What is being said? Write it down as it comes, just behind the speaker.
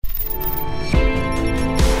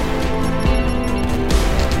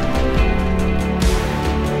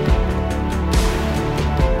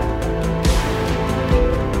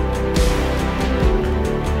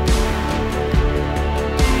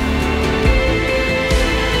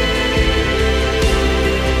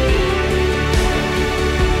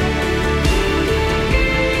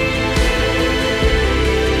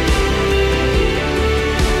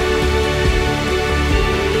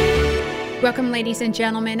ladies and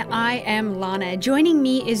gentlemen. I am Lana. Joining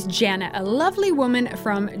me is Jana, a lovely woman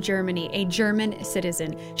from Germany, a German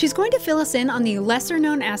citizen. She's going to fill us in on the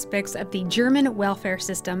lesser-known aspects of the German welfare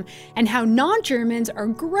system and how non-Germans are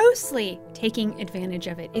grossly taking advantage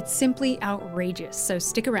of it. It's simply outrageous, so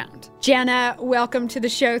stick around. Jana, welcome to the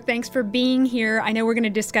show. Thanks for being here. I know we're going to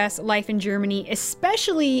discuss life in Germany,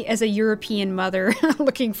 especially as a European mother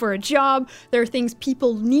looking for a job. There are things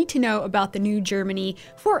people need to know about the new Germany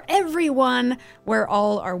for everyone, where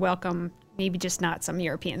all are welcome, maybe just not some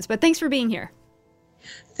Europeans. But thanks for being here.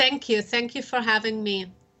 Thank you. Thank you for having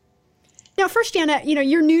me. Now, first, Jana,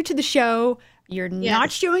 you're new to the show. You're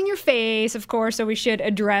not showing your face, of course, so we should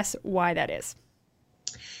address why that is.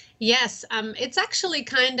 Yes, it's actually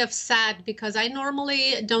kind of sad because I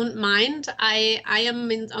normally don't mind. I am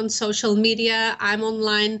on social media. I'm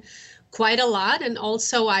online quite a lot. And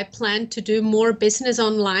also I plan to do more business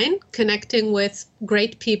online, connecting with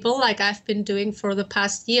great people like I've been doing for the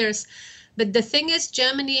past years. But the thing is,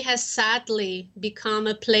 Germany has sadly become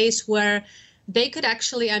a place where they could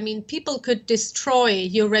actually, people could destroy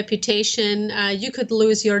your reputation. You could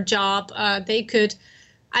lose your job.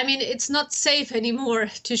 It's not safe anymore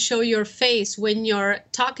to show your face when you're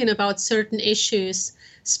talking about certain issues,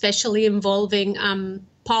 especially involving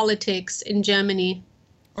politics in Germany.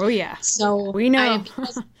 Oh, yeah. So we know.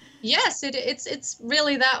 Yes, it's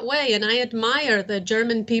really that way. And I admire the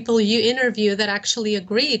German people you interview that actually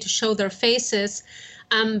agree to show their faces.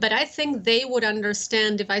 But I think they would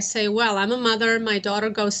understand if I say, well, I'm a mother, my daughter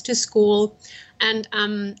goes to school, and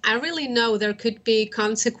I really know there could be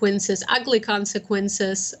consequences, ugly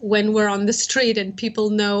consequences, when we're on the street and people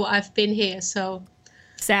know I've been here. So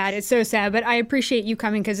sad. It's so sad. But I appreciate you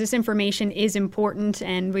coming because this information is important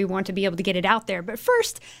and we want to be able to get it out there. But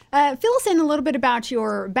first, fill us in a little bit about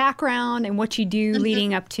your background and what you do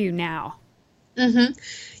leading up to now.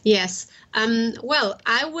 Yes. Well,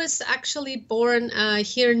 I was actually born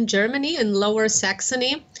here in Germany, in Lower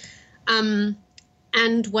Saxony.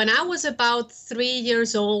 And when I was about 3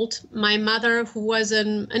 years old, my mother, who was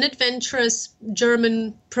an adventurous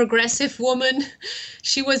German progressive woman,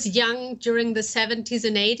 she was young during the 70s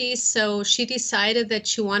and 80s. So she decided that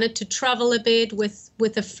she wanted to travel a bit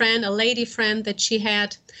with a friend, a lady friend that she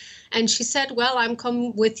had. And she said, well, I'm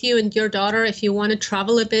coming with you and your daughter if you want to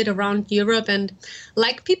travel a bit around Europe. And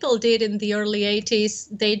like people did in the early 80s,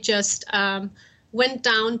 they just went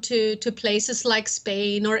down to places like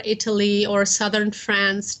Spain or Italy or southern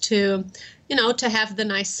France to have the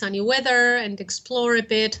nice sunny weather and explore a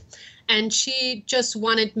bit. And she just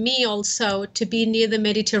wanted me also to be near the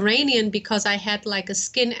Mediterranean because I had like a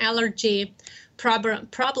skin allergy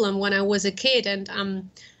problem when I was a kid.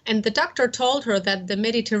 And the doctor told her that the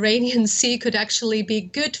Mediterranean Sea could actually be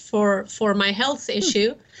good for my health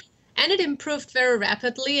issue. And it improved very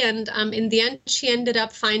rapidly. And in the end, she ended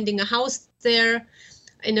up finding a house there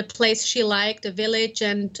in a place she liked, a village,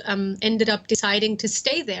 and ended up deciding to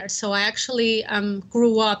stay there. So I actually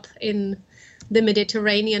grew up in the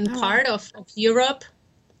Mediterranean part of Europe.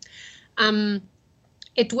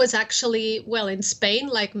 It was actually, well, in Spain,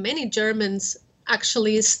 like many Germans,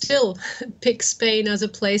 actually still pick Spain as a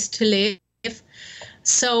place to live.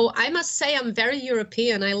 So I must say I'm very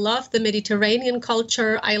European. I love the Mediterranean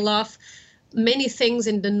culture. I love many things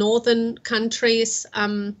in the northern countries.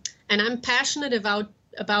 And I'm passionate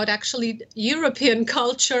about actually European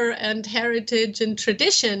culture and heritage and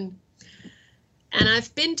tradition. And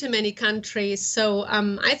I've been to many countries. So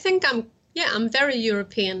I think I'm very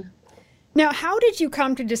European. Now, how did you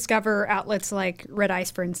come to discover outlets like Red Ice,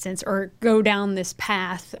 for instance, or go down this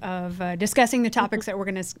path of discussing the topics that we're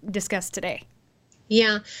going to discuss today?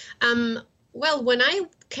 Yeah. Well, when I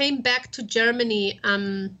came back to Germany,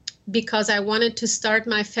 because I wanted to start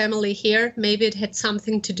my family here, maybe it had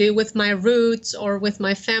something to do with my roots or with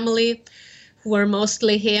my family, who were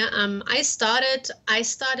mostly here. I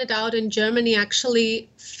started out in Germany actually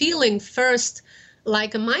feeling first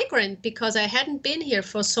like a migrant because I hadn't been here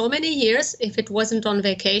for so many years, if it wasn't on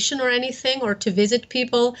vacation or anything, or to visit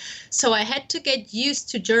people. So I had to get used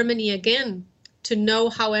to Germany again, to know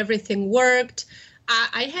how everything worked.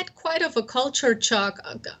 I had quite of a culture shock,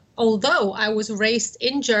 although I was raised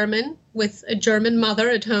in German with a German mother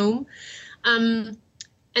at home. And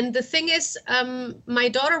the thing is, my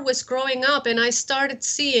daughter was growing up and I started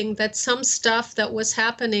seeing that some stuff that was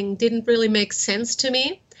happening didn't really make sense to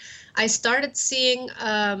me. I started seeing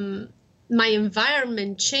my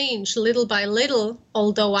environment change little by little.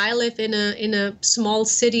 Although I live in a small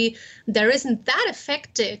city, there isn't that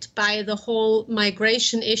affected by the whole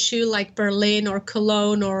migration issue like Berlin or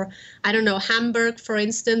Cologne or, I don't know, Hamburg, for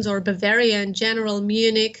instance, or Bavaria in general,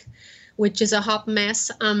 Munich, which is a hot mess.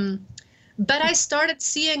 But I started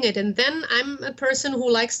seeing it, and then I'm a person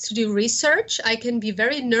who likes to do research. I can be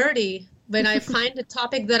very nerdy. When I find a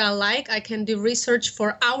topic that I like, I can do research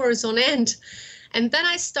for hours on end. And then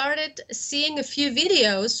I started seeing a few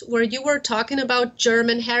videos where you were talking about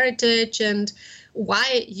German heritage and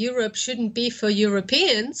why Europe shouldn't be for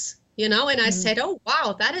Europeans, and I said, oh,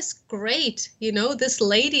 wow, that is great. This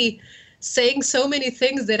lady saying so many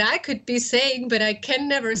things that I could be saying, but I can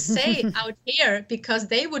never say out here because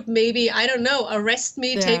they would maybe, I don't know, arrest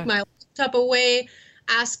me, take my laptop away,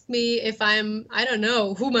 ask me if I don't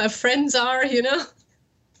know, who my friends are. Yeah,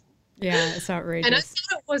 it's outrageous. And I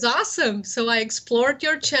thought it was awesome. So I explored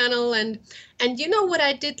your channel and you know what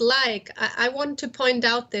I did like? I want to point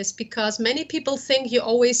out this because many people think you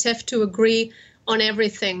always have to agree on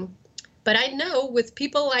everything. But I know with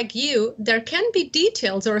people like you, there can be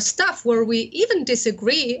details or stuff where we even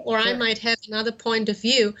disagree, or I might have another point of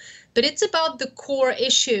view, but it's about the core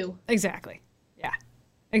issue. Exactly. Yeah,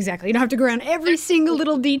 exactly. You don't have to go around every single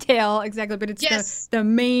little detail. Exactly. But it's the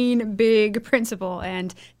main big principle.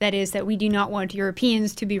 And that is that we do not want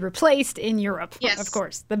Europeans to be replaced in Europe. Yes. Of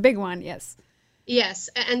course. The big one. Yes. Yes.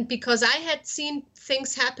 And because I had seen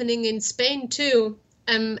things happening in Spain too.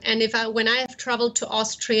 And when I have traveled to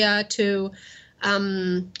Austria, to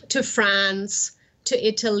France, to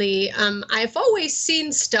Italy, I've always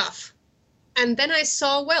seen stuff. And then I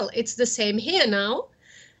saw, well, it's the same here now.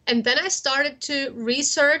 And then I started to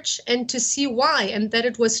research and to see why, and that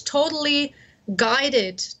it was totally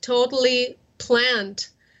guided, totally planned.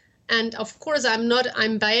 And of course, I'm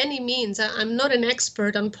by any means, I'm not an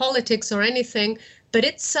expert on politics or anything. But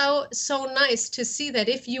it's so nice to see that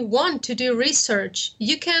if you want to do research,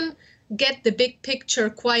 you can get the big picture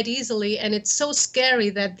quite easily. And it's so scary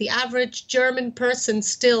that the average German person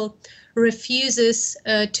still refuses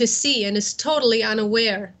to see and is totally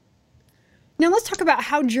unaware. Now let's talk about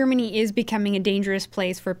how Germany is becoming a dangerous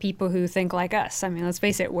place for people who think like us. I mean, let's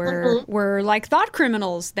face it, we're like thought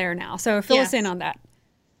criminals there now. So fill us in on that.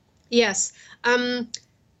 Yes.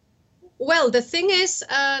 Well, the thing is,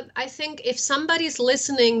 I think if somebody's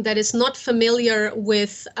listening that is not familiar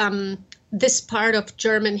with this part of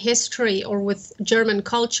German history or with German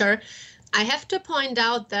culture, I have to point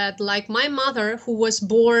out that like my mother, who was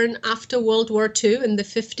born after World War II in the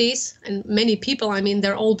 50s, and many people, I mean,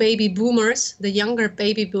 they're all baby boomers, the younger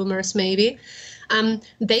baby boomers maybe,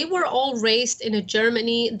 they were all raised in a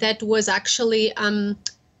Germany that was actually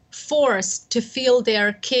forced to feel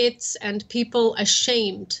their kids and people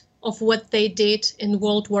ashamed of what they did in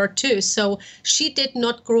World War II. So she did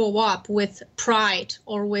not grow up with pride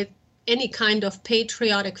or with any kind of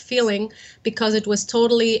patriotic feeling because it was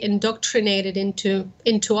totally indoctrinated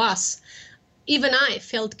into us. Even I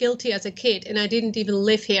felt guilty as a kid and I didn't even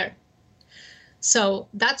live here. So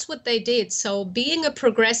that's what they did. So being a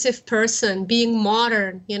progressive person, being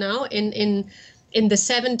modern, in the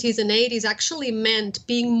 70s and 80s actually meant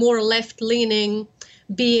being more left-leaning,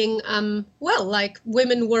 being, like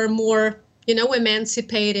women were more,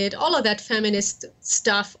 emancipated, all of that feminist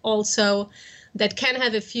stuff also that can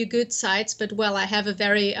have a few good sides. But, well, I have a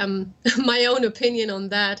very, my own opinion on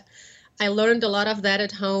that. I learned a lot of that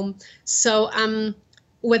at home. So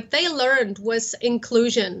what they learned was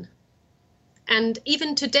inclusion. And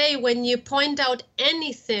even today, when you point out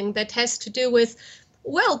anything that has to do with,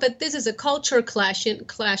 well, but this is a culture clash,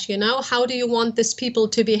 how do you want these people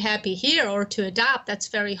to be happy here or to adapt? That's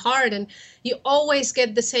very hard. And you always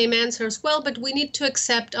get the same answers. Well, but we need to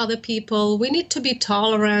accept other people. We need to be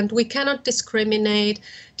tolerant. We cannot discriminate.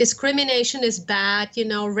 Discrimination is bad.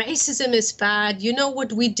 Racism is bad. You know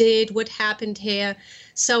what we did, what happened here.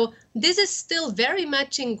 So this is still very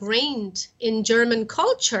much ingrained in German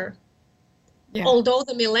culture. Yeah. Although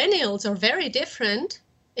the millennials are very different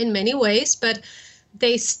in many ways, but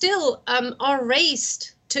they still are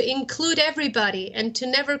raised to include everybody and to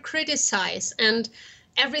never criticize. And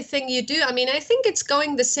everything you do, I mean, I think it's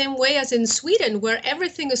going the same way as in Sweden, where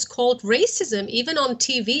everything is called racism, even on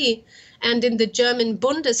TV and in the German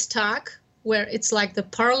Bundestag, where it's like the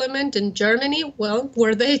parliament in Germany,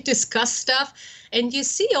 where they discuss stuff. And you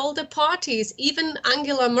see all the parties, even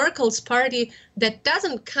Angela Merkel's party that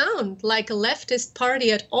doesn't count like a leftist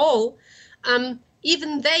party at all,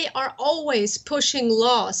 even they are always pushing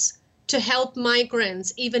laws to help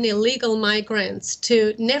migrants, even illegal migrants,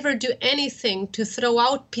 to never do anything to throw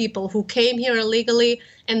out people who came here illegally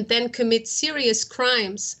and then commit serious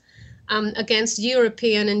crimes against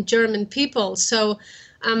European and German people. So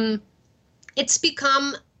it's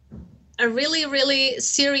become a really, really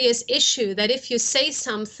serious issue that if you say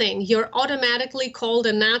something, you're automatically called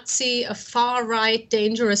a Nazi, a far-right,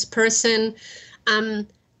 dangerous person.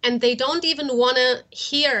 And they don't even want to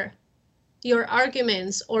hear your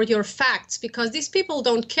arguments or your facts, because these people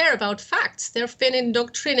don't care about facts. They've been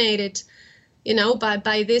indoctrinated,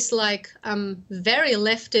 by this like very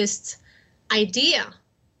leftist idea.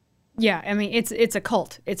 Yeah, I mean it's a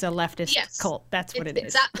cult. It's a leftist Yes, cult. That's what it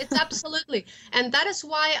is. it's absolutely, and that is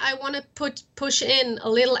why I want to push in a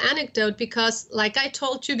little anecdote, because, like I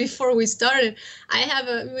told you before we started, I have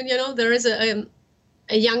there is a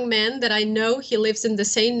young man that I know. He lives in the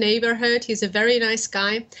same neighborhood. He's a very nice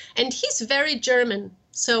guy, and he's very German.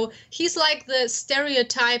 So he's like the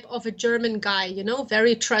stereotype of a German guy,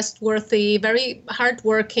 very trustworthy, very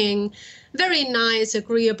hardworking, very nice,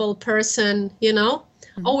 agreeable person,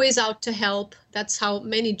 always out to help. That's how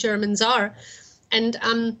many Germans are.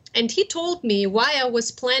 And he told me why I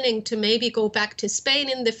was planning to maybe go back to Spain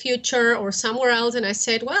in the future or somewhere else. And I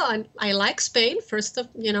said, well, I like Spain, first of,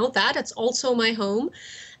 that it's also my home.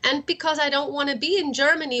 And because I don't want to be in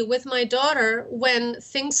Germany with my daughter when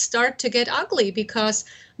things start to get ugly, because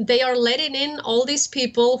they are letting in all these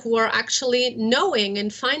people who are actually knowing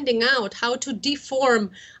and finding out how to deform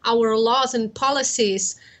our laws and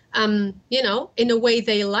policies, in a way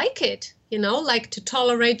they like it. Like to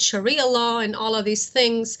tolerate Sharia law and all of these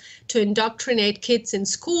things, to indoctrinate kids in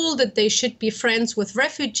school that they should be friends with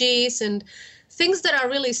refugees, and things that are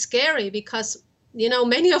really scary, because,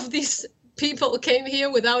 many of these people came here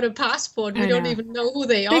without a passport. We don't even know who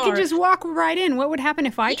they are. They can just walk right in. What would happen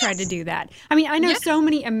if I tried to do that? I mean, I know so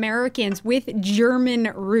many Americans with German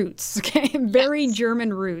roots, okay, very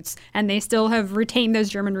German roots, and they still have retained those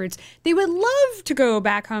German roots. They would love to go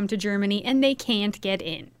back home to Germany, and they can't get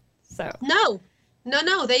in. So no,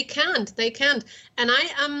 they can't. And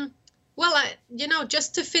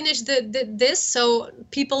just to finish this, so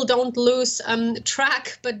people don't lose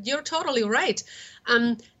track, but you're totally right.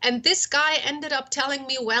 And this guy ended up telling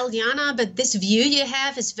me, well, Jana, but this view you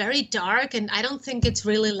have is very dark, and I don't think it's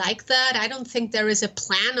really like that. I don't think there is a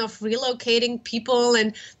plan of relocating people,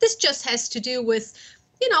 and this just has to do with,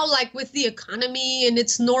 like with the economy and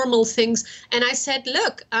its normal things. And I said,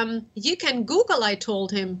 look, you can Google, I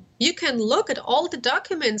told him. You can look at all the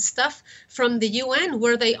documents, stuff from the UN,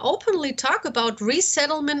 where they openly talk about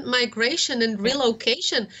resettlement, migration, and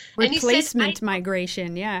relocation. Replacement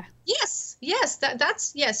migration, yeah. Yes,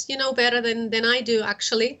 that's yes, you know better than I do,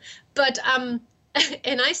 actually. But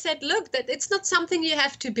and I said, look, that it's not something you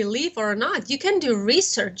have to believe or not. You can do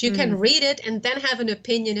research, you can read it, and then have an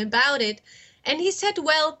opinion about it. And he said,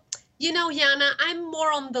 well, Jana, I'm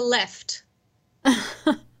more on the left.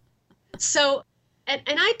 So, and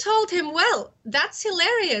I told him, well, that's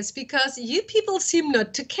hilarious, because you people seem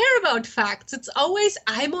not to care about facts. It's always,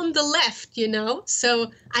 I'm on the left,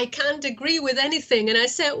 so I can't agree with anything. And I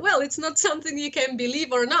said, well, it's not something you can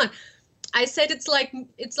believe or not. I said, it's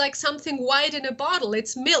like something white in a bottle.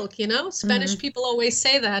 It's milk, Spanish people always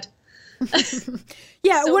say that.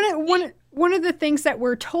 Yeah, so, one of the things that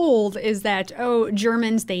we're told is that,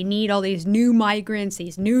 Germans, they need all these new migrants,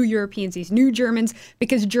 these new Europeans, these new Germans,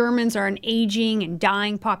 because Germans are an aging and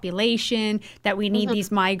dying population, that we need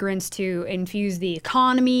these migrants to infuse the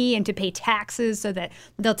economy and to pay taxes so that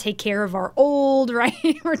they'll take care of our old,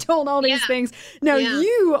 right? We're told all these things. Now,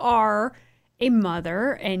 you are a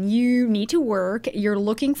mother and you need to work. You're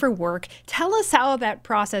looking for work. Tell us how that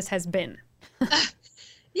process has been.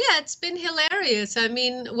 Yeah, it's been hilarious. I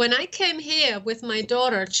mean, when I came here with my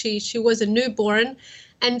daughter, she was a newborn.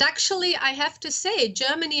 And actually, I have to say,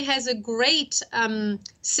 Germany has a great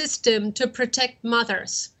system to protect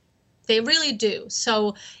mothers. They really do.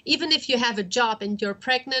 So even if you have a job and you're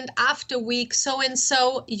pregnant, after week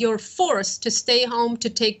so-and-so, you're forced to stay home to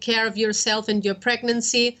take care of yourself and your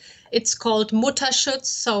pregnancy. It's called Mutterschutz,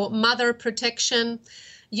 so mother protection.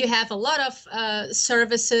 You have a lot of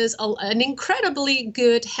services, an incredibly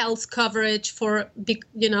good health coverage for,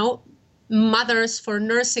 mothers, for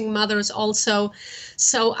nursing mothers also.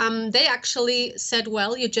 So they actually said,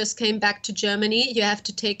 well, you just came back to Germany. You have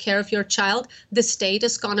to take care of your child. The state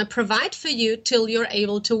is going to provide for you till you're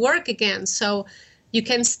able to work again. So you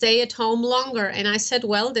can stay at home longer. And I said,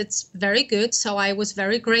 well, that's very good. So I was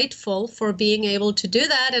very grateful for being able to do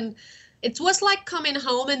that. And it was like coming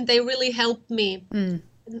home, and they really helped me.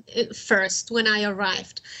 First when I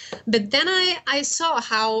arrived. But then I saw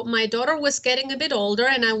how my daughter was getting a bit older,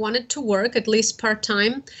 and I wanted to work at least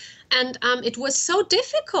part-time. And it was so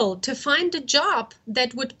difficult to find a job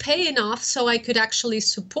that would pay enough so I could actually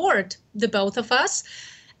support the both of us.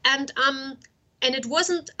 And it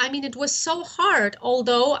wasn't, it was so hard,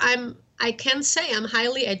 although I can say I'm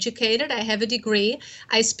highly educated. I have a degree.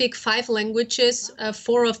 I speak 5 languages,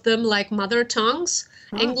 4 of them like mother tongues.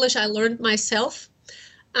 English I learned myself.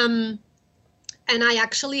 And I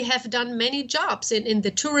actually have done many jobs in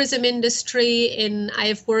the tourism industry.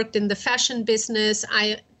 I've worked in the fashion business.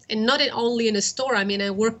 And not only in a store. I mean,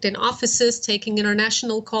 I worked in offices taking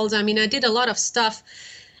international calls. I mean, I did a lot of stuff,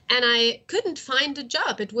 and I couldn't find a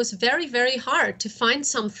job. It was very, very hard to find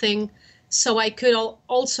something so I could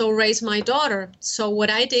also raise my daughter. So what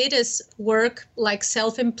I did is work like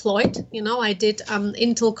self-employed. You know, I did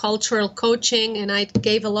intercultural coaching, and I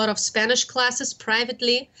gave a lot of Spanish classes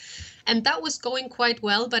privately. And that was going quite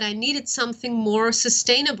well, but I needed something more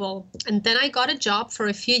sustainable. And then I got a job for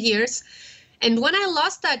a few years. And when I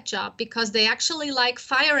lost that job, because they actually like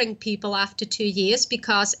firing people after 2 years,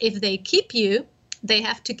 because if they keep you, they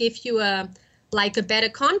have to give you a better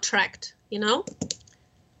contract, you know,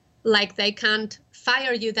 like they can't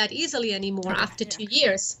fire you that easily anymore after 2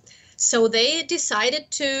 years. So they decided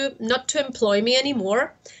not to employ me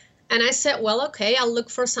anymore. And I said, well, okay, I'll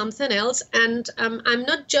look for something else. And I'm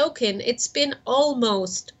not joking. It's been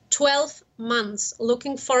almost 12 months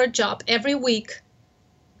looking for a job every week.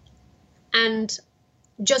 And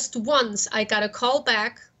just once I got a call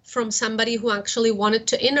back from somebody who actually wanted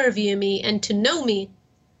to interview me and to know me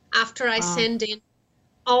after I sent in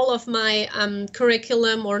all of my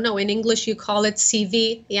curriculum, or no, in English you call it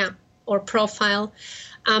CV, or profile.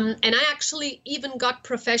 And I actually even got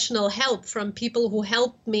professional help from people who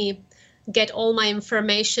helped me get all my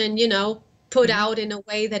information, you know, put out in a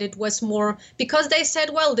way that it was more, because they said,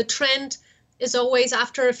 well, the trend is always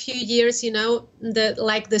after a few years, you know,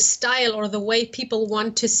 the style or the way people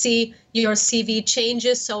want to see your CV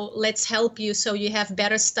changes. So let's help you so you have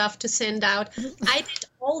better stuff to send out. I did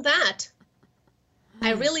all that.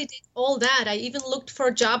 I really did all that. I even looked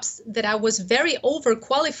for jobs that I was very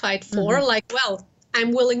overqualified for, like, well,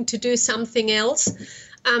 I'm willing to do something else.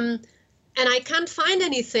 And I can't find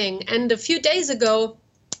anything. And a few days ago,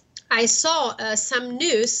 I saw some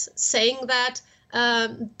news saying that,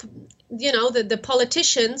 you know, the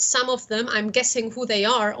politicians, some of them, I'm guessing who they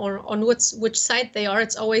are or on which side they are,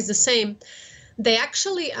 it's always the same. They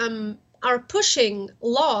actually are pushing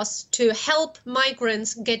laws to help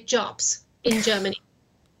migrants get jobs in Germany.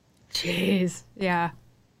 Jeez, yeah.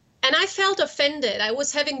 And I felt offended. I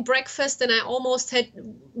was having breakfast and I almost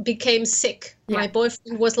became sick. Yeah. My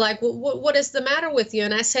boyfriend was like, what is the matter with you?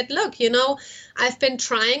 And I said, look, you know, I've been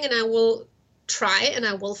trying and I will try and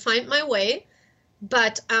I will find my way.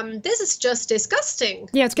 But this is just disgusting.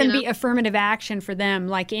 Yeah, it's going to be affirmative action for them,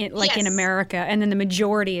 like in America. And then the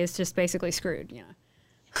majority is just basically screwed, you know.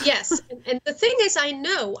 Yes. And the thing is, I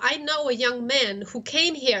know a young man who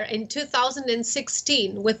came here in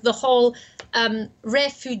 2016 with the whole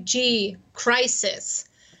refugee crisis.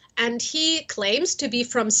 And he claims to be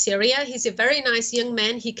from Syria. He's a very nice young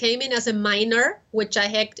man. He came in as a minor, which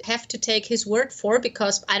I have to take his word for,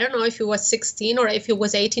 because I don't know if he was 16 or if he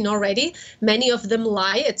was 18 already. Many of them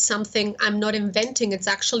lie. It's something I'm not inventing. It's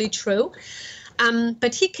actually true.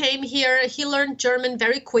 But he came here. He learned German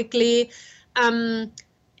very quickly.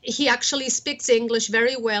 He actually speaks English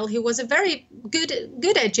very well. He was a very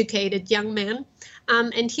good educated young man.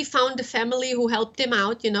 And he found a family who helped him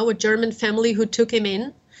out, you know, a German family who took him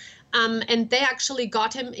in. And they actually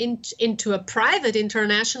got him into a private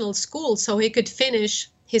international school so he could finish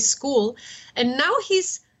his school. And now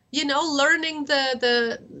he's, you know, learning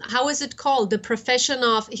how is it called? The profession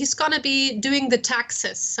of, he's going to be doing the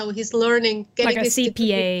taxes. So he's learning. Getting like a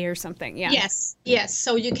CPA or something, yeah. Yes.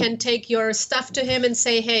 So you can take your stuff to him and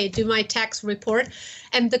say, hey, do my tax report.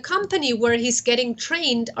 And the company where he's getting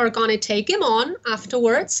trained are going to take him on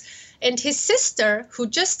afterwards. And his sister, who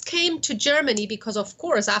just came to Germany, because of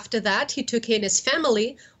course after that he took in his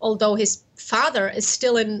family, although his father is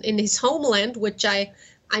still in his homeland, which I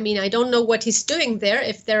mean, I don't know what he's doing there.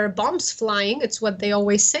 If there are bombs flying, it's what they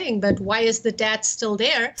always saying. But why is the dad still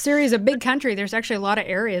there? Syria is a big country. There's actually a lot of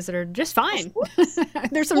areas that are just fine.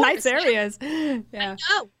 There's some nice areas. Yeah.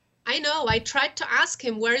 I know. I tried to ask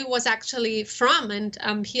him where he was actually from,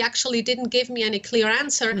 and he actually didn't give me any clear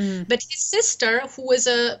answer. But his sister, who is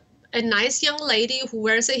a nice young lady who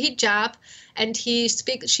wears a hijab, and she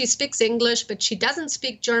speaks English, but she doesn't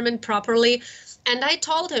speak German properly. And I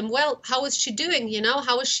told him, well, how is she doing? You know,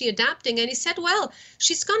 how is she adapting? And he said, well,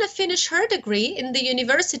 she's going to finish her degree in the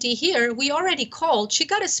university here. We already called. She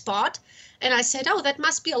got a spot. And I said, oh, that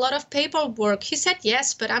must be a lot of paperwork. He said,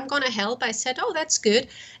 yes, but I'm going to help. I said, oh, that's good.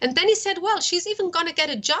 And then he said, well, she's even going to get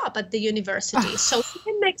a job at the university. So she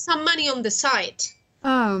can make some money on the side.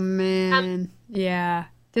 Oh, man. Yeah.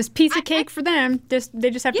 This piece of cake for them. They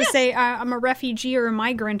just have to say, I'm a refugee or a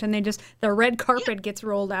migrant, and the red carpet gets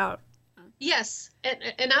rolled out. Yes,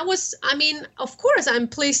 and I mean, of course, I'm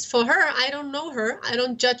pleased for her. I don't know her. I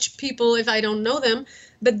don't judge people if I don't know them.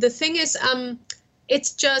 But the thing is,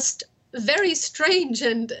 it's just very strange,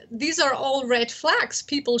 and these are all red flags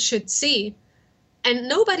people should see, and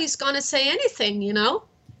nobody's gonna say anything, you know?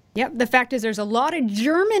 Yep. The fact is, there's a lot of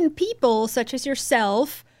German people, such as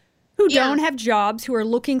yourself, who Yeah. don't have jobs, who are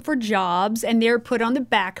looking for jobs, and they're put on the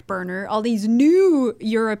back burner. All these new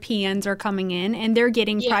Europeans are coming in and they're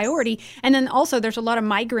getting Yes. priority. And then also, there's a lot of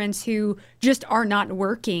migrants who just are not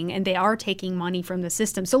working and they are taking money from the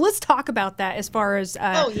system. So let's talk about that as far as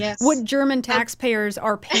Oh, yes. what German taxpayers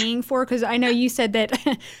are paying for. Because I know you said that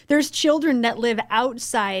there's children that live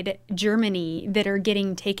outside Germany that are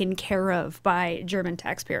getting taken care of by German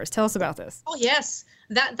taxpayers. Tell us about this. Oh, yes.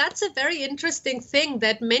 That's a very interesting thing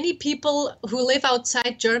that many people who live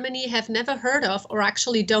outside Germany have never heard of or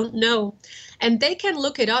actually don't know. And they can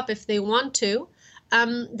look it up if they want to.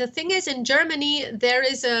 The thing is, in Germany, there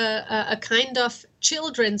is a kind of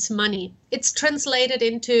children's money. It's translated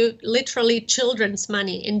into literally children's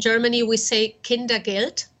money. In Germany, we say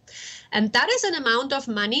Kindergeld. And that is an amount of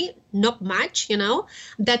money, not much, you know,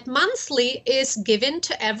 that monthly is given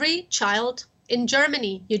to every child in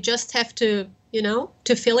Germany. You just have to, you know,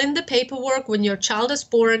 to fill in the paperwork when your child is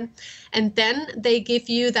born, and then they give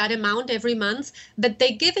you that amount every month, but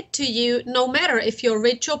they give it to you no matter if you're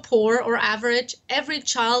rich or poor or average. Every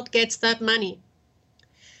child gets that money.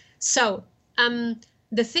 So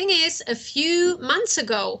the thing is, a few months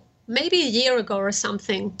ago, maybe a year ago or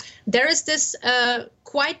something, there is this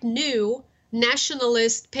quite new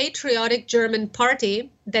nationalist, patriotic German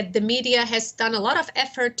party that the media has done a lot of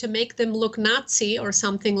effort to make them look Nazi or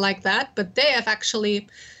something like that. But they have actually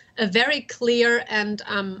a very clear and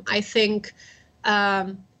I think,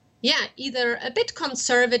 yeah, either a bit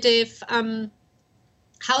conservative.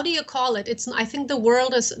 How do you call it? It's I think the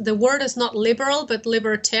word is not liberal but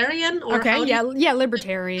libertarian, or Okay, how do yeah, you, yeah,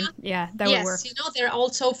 libertarian. Yeah, that would work. yes, you know, they're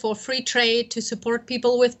also for free trade, to support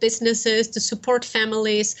people with businesses, to support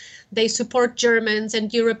families. They support Germans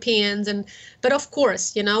and Europeans. And but of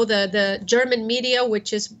course, you know, the German media,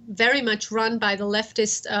 which is very much run by the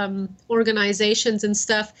leftist organizations and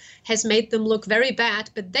stuff, has made them look very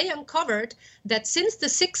bad. But they uncovered that since the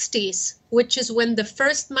 60s, which is when the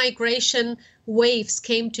first migration waves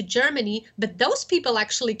came to Germany, but those people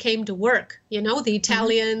actually came to work, you know, the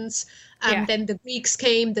Italians, Yeah. then the Greeks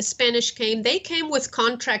came, the Spanish came, they came with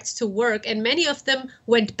contracts to work, and many of them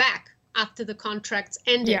went back after the contracts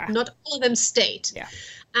ended. Yeah. Not all of them stayed. Yeah.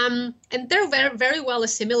 And they're very, very well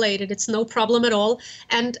assimilated. It's no problem at all.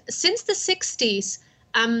 And since the 60s,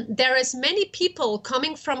 there is many people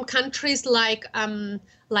coming from countries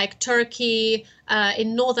like Turkey,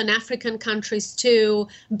 in Northern African countries too,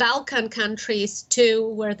 Balkan countries too,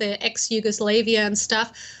 where the ex-Yugoslavia and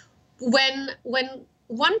stuff. When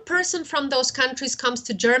one person from those countries comes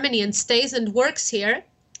to Germany and stays and works here,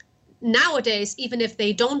 nowadays, even if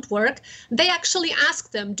they don't work, they actually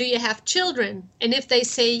ask them, do you have children? And if they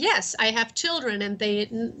say, yes, I have children, and they,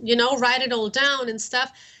 you know, write it all down and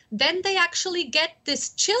stuff, then they actually get this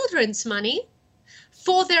children's money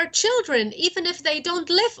for their children, even if they don't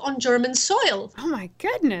live on German soil. Oh my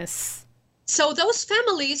goodness. So those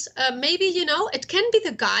families, maybe, you know, it can be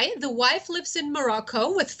the guy, the wife lives in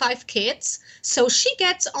Morocco with 5 kids. So she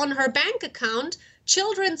gets on her bank account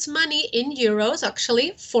children's money in euros,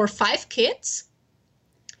 actually, for 5 kids.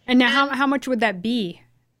 And now, how much would that be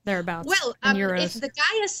thereabouts Well, in euros?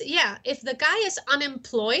 if the guy is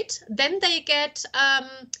unemployed, then they get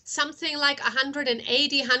something like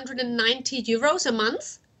 180, 190 euros a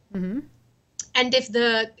month. Mm-hmm. And if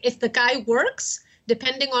the guy works,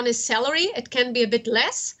 depending on his salary, it can be a bit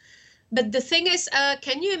less. But the thing is,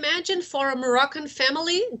 can you imagine for a Moroccan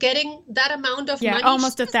family getting that amount of money? Yeah,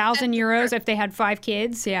 almost 1,000 euros if they had 5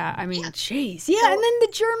 kids. Yeah, I mean, jeez. Yeah, So- and then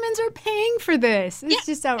the Germans are paying for this. It's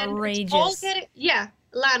just and it's outrageous. all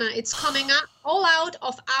Lana, it's coming up all out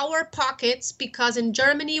of our pockets, because in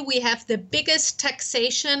Germany we have the biggest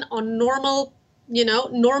taxation on normal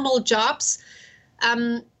jobs.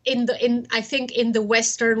 I think in the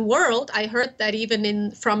Western world. I heard that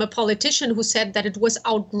even from a politician who said that it was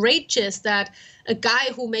outrageous that a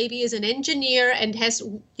guy who maybe is an engineer and has,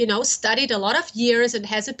 you know, studied a lot of years and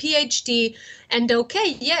has a PhD, and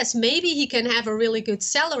okay, yes, maybe he can have a really good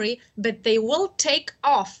salary, but they will take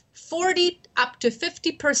off 40 up to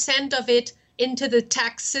 50% of it into the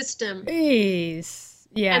tax system. Jeez.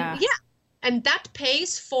 Yeah. And that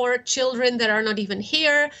pays for children that are not even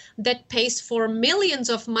here. That pays for millions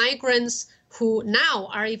of migrants who now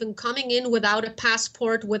are even coming in without a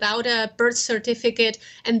passport, without a birth certificate,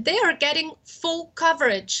 and they are getting full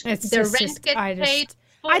coverage. Their rent gets paid.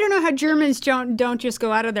 I don't know how Germans don't just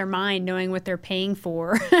go out of their mind knowing what they're paying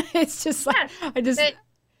for. It's just like,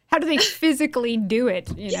 how do they physically do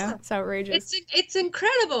it? You know, it's outrageous. It's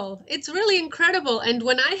incredible. It's really incredible. And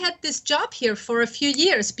when I had this job here for a few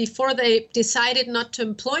years before they decided not to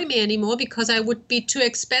employ me anymore because I would be too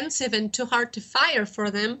expensive and too hard to fire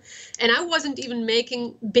for them, and I wasn't even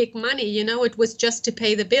making big money, you know, it was just to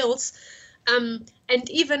pay the bills. And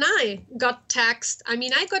even I got taxed. I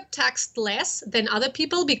mean, I got taxed less than other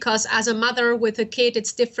people because as a mother with a kid,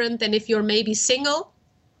 it's different than if you're maybe single.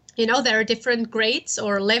 You know, there are different grades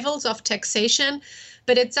or levels of taxation,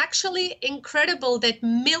 but it's actually incredible that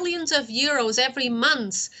millions of euros every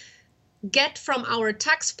month get from our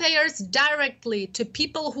taxpayers directly to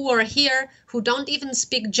people who are here, who don't even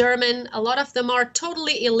speak German. A lot of them are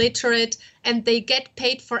totally illiterate and they get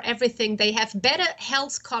paid for everything. They have better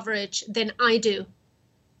health coverage than I do.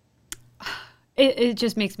 It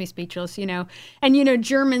just makes me speechless, you know. And, you know,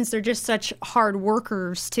 Germans, they're just such hard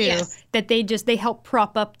workers, too, that they help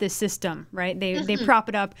prop up the system, right? They prop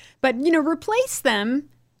it up. But, you know, replace them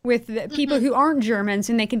with the people who aren't Germans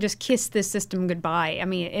and they can just kiss this system goodbye. I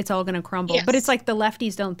mean, it's all going to crumble. But it's like the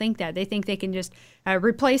lefties don't think that. They think they can just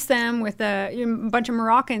replace them with a bunch of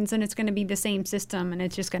Moroccans and it's going to be the same system and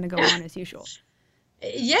it's just going to go on as usual.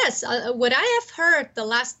 Yes, what I have heard the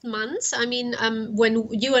last months, I mean, when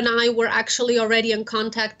you and I were actually already in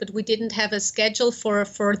contact, but we didn't have a schedule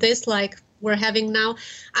for this like we're having now,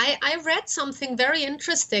 I read something very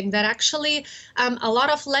interesting that actually a lot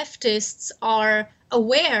of leftists are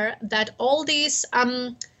aware that all these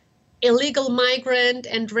illegal migrant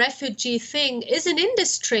and refugee thing is an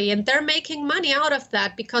industry and they're making money out of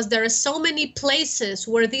that because there are so many places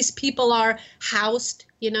where these people are housed,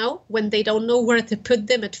 you know, when they don't know where to put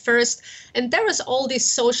them at first. And there is all these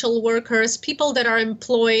social workers, people that are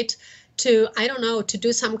employed to, I don't know, to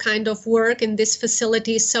do some kind of work in this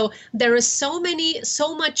facility. So there is so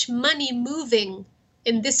much money moving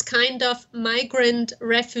in this kind of migrant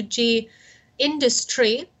refugee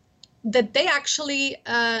industry that they actually,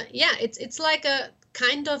 it's like a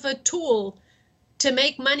kind of a tool to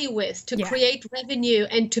make money with, to create revenue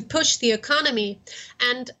and to push the economy.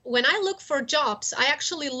 And when I look for jobs, I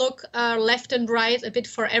actually look left and right a bit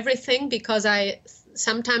for everything because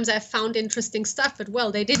sometimes I found interesting stuff, but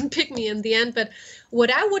well, they didn't pick me in the end. But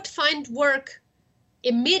what I would find work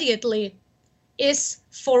immediately is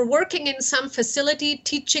for working in some facility,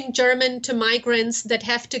 teaching German to migrants that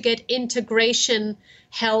have to get integration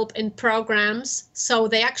help and programs. So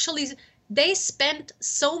they spend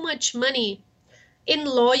so much money in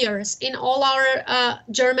lawyers, in all our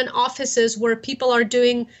German offices where people are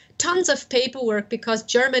doing tons of paperwork because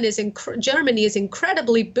Germany is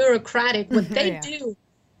incredibly bureaucratic. What they do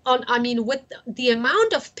with the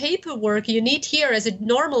amount of paperwork you need here as a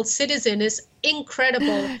normal citizen is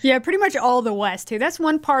incredible. Yeah, pretty much all the West too. That's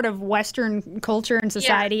one part of Western culture and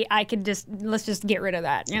society. Let's just get rid of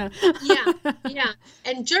that. Yeah.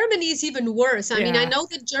 And Germany is even worse. I mean, I know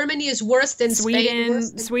that Germany is worse than Spain,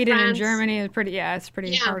 Sweden France. And Germany is pretty. Yeah, it's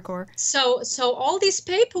pretty hardcore. So all this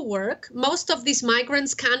paperwork, most of these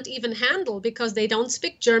migrants can't even handle because they don't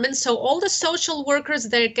speak German. So all the social workers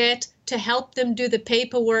they get to help them do the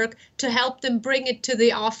paperwork, to help them bring it to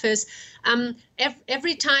the office.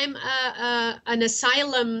 Every time an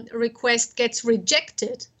asylum request gets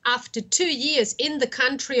rejected after 2 years in the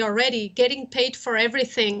country already, getting paid for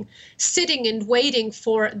everything, sitting and waiting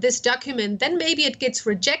for this document, then maybe it gets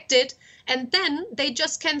rejected. And then they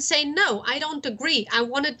just can say, no, I don't agree. I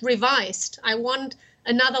want it revised. I want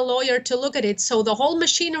another lawyer to look at it. So the whole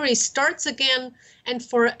machinery starts again. And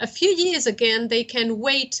for a few years again, they can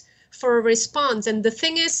wait for a response. And the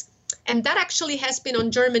thing is, and that actually has been on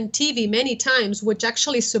German TV many times, which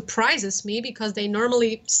actually surprises me because they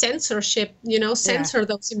normally censor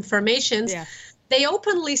those informations. Yeah. They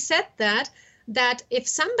openly said that if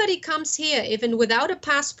somebody comes here, even without a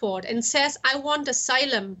passport, and says, I want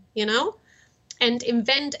asylum, and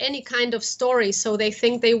invent any kind of story so they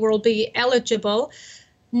think they will be eligible,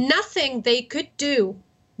 nothing they could do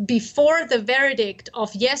before the verdict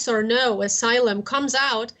of yes or no asylum comes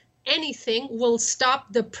out, anything will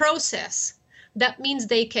stop the process. That means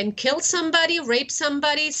they can kill somebody, rape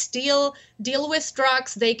somebody, steal, deal with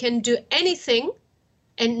drugs. They can do anything,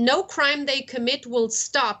 and no crime they commit will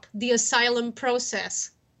stop the asylum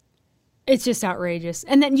process. It's just outrageous.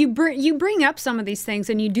 And then you bring up some of these things,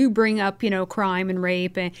 and you do bring up, crime and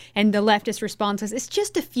rape, and the leftist responses. It's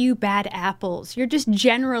just a few bad apples. You're just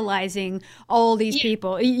generalizing all these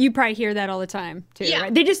people. You probably hear that all the time, too,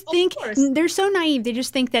 right? They just think, they're so naive. They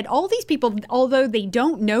just think that all these people, although they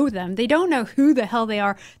don't know them, they don't know who the hell they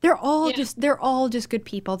are, they're all just good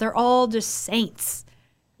people. They're all just saints.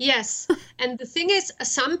 Yes. And the thing is,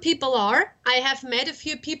 some people are. I have met a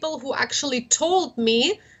few people who actually told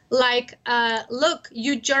me, like, look,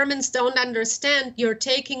 you Germans don't understand. You're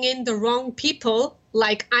taking in the wrong people.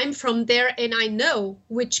 Like, I'm from there and I know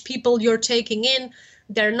which people you're taking in.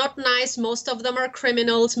 They're not nice. Most of them are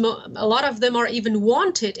criminals. A lot of them are even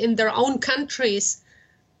wanted in their own countries.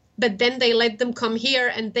 But then they let them come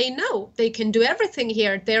here and they know they can do everything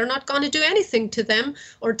here. They're not going to do anything to them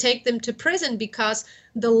or take them to prison because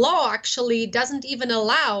the law actually doesn't even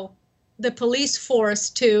allow the police force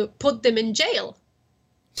to put them in jail.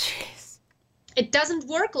 Jeez. It doesn't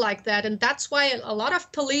work like that. And that's why a lot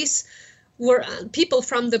of people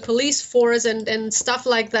from the police force and stuff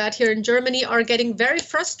like that here in Germany are getting very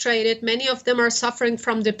frustrated. Many of them are suffering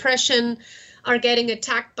from depression, are getting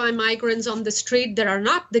attacked by migrants on the street that are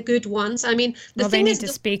not the good ones. I mean, they need to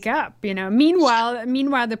speak up, you know.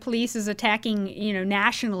 Meanwhile, the police is attacking, you know,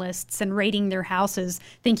 nationalists and raiding their houses,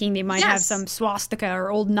 thinking they might have some swastika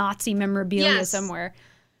or old Nazi memorabilia somewhere.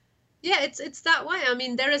 Yeah, it's that way. I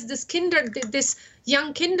mean, there is this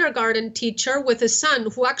young kindergarten teacher with a son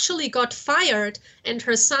who actually got fired, and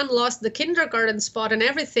her son lost the kindergarten spot and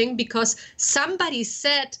everything because somebody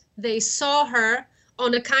said they saw her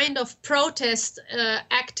on a kind of protest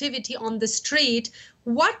activity on the street,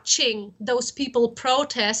 watching those people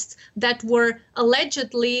protest that were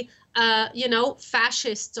allegedly,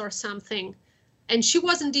 fascists or something. And she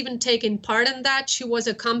wasn't even taking part in that. She was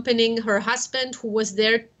accompanying her husband who was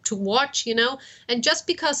there to watch, you know. And just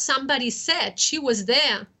because somebody said she was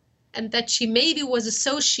there and that she maybe was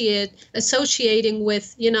associating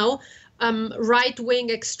with, right-wing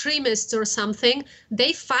extremists or something,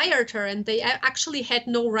 they fired her and they actually had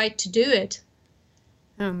no right to do it.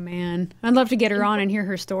 Oh, man. I'd love to get her on and hear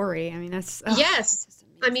her story. I mean, that's... Yes.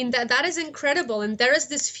 I mean, that is incredible. And there is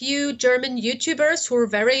this few German YouTubers who are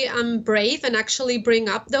very brave and actually bring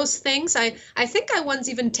up those things. I think I once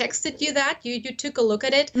even texted you that. You took a look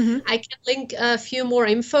at it. Mm-hmm. I can link a few more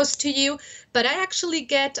infos to you. But I actually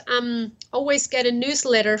always get a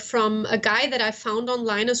newsletter from a guy that I found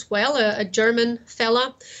online as well, a German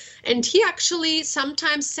fella. And he actually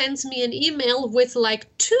sometimes sends me an email with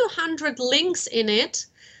like 200 links in it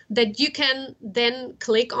that you can then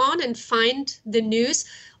click on and find the news.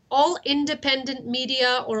 All independent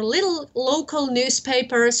media or little local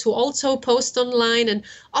newspapers who also post online, and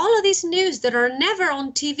all of these news that are never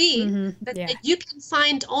on TV that you can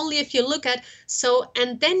find only if you look at. So,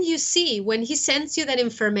 and then you see when he sends you that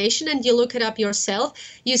information and you look it up yourself,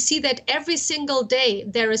 you see that every single day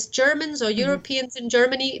there is Germans or Europeans in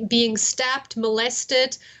Germany being stabbed,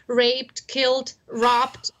 molested, raped, killed,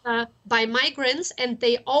 robbed by migrants, and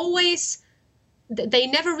they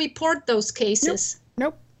never report those cases.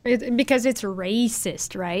 Nope. Because it's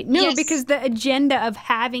racist, right? No, yes. Because the agenda of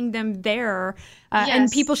having them there,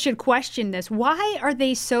 and people should question this. Why are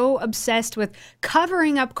they so obsessed with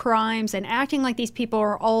covering up crimes and acting like these people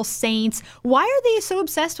are all saints? Why are they so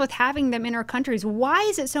obsessed with having them in our countries? Why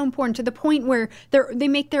is it so important to the point where they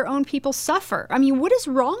make their own people suffer? I mean, what is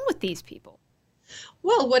wrong with these people?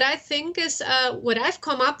 Well, what I think is what I've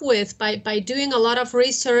come up with by doing a lot of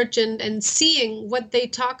research and seeing what they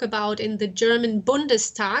talk about in the German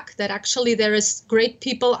Bundestag, that actually there is great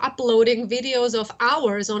people uploading videos of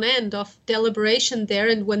hours on end of deliberation there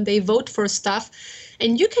and when they vote for stuff.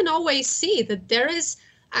 And you can always see that there is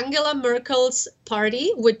Angela Merkel's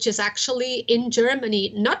party, which is actually in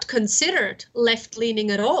Germany not considered left-leaning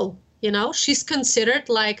at all. You know, she's considered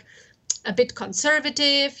like a bit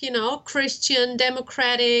conservative, Christian,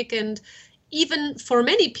 democratic, and even for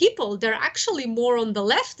many people, they're actually more on the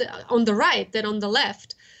right than on the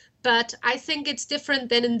left. But I think it's different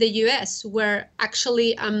than in the US, where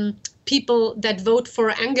actually people that vote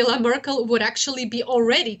for Angela Merkel would actually be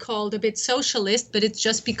already called a bit socialist, but it's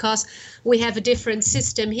just because we have a different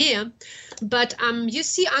system here. But you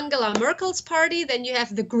see Angela Merkel's party, then you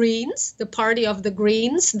have the Greens, the party of the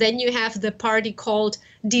Greens. Then you have the party called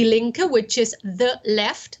Die Linke, which is the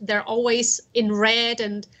left. They're always in red,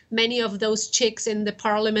 and many of those chicks in the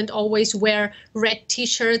parliament always wear red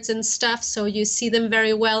T-shirts and stuff, so you see them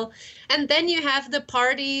very well. And then you have the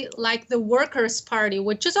party like the Workers' Party,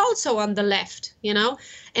 which is also on the left,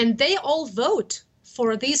 and they all vote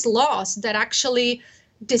for these laws that actually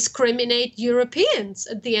discriminate Europeans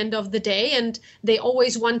at the end of the day. And they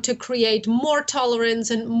always want to create more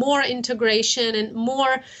tolerance and more integration and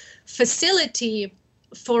more facility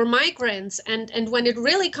for migrants. And when it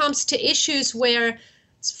really comes to issues where,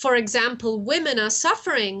 for example, women are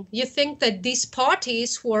suffering, you think that these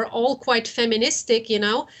parties, who are all quite feministic,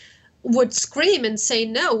 would scream and say,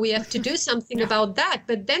 no, we have to do something about that.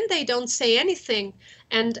 But then they don't say anything.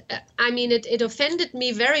 And I mean, it offended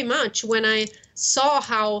me very much when I saw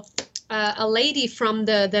how a lady from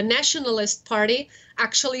the Nationalist Party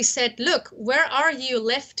actually said, look, where are you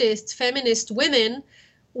leftist, feminist women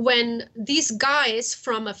when these guys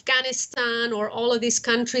from Afghanistan or all of these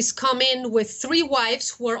countries come in with 3 wives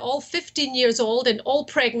who are all 15 years old and all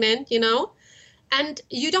pregnant, you know? And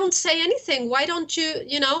you don't say anything. Why don't you,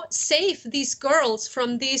 you know, save these girls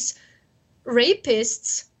from these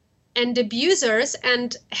rapists and abusers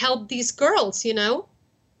and help these girls, you know?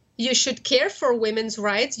 You should care for women's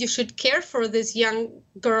rights. You should care for these young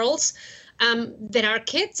girls that are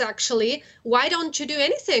kids, actually. Why don't you do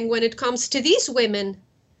anything when it comes to these women?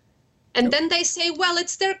 And then they say, well,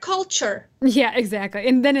 it's their culture. Yeah, exactly.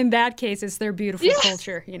 And then in that case, it's their beautiful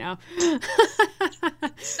culture, you know.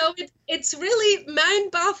 So it's really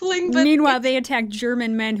mind-baffling. But meanwhile, they attack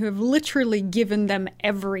German men who have literally given them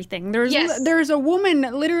everything. There's a woman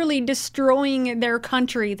literally destroying their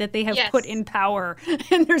country that they have put in power,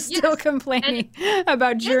 and they're still complaining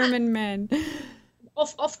about German men.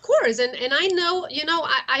 Of course. And I know, you know,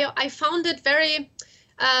 I found it very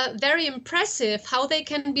impressive how they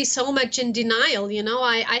can be so much in denial. You know,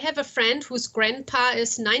 I have a friend whose grandpa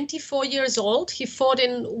is 94 years old. He fought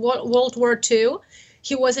in World War II.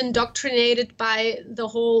 He was indoctrinated by the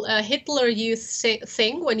whole Hitler Youth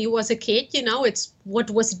thing when he was a kid. You know, it's what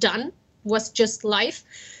was done was just life.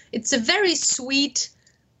 It's a very sweet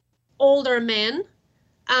older man.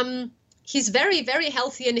 He's very, very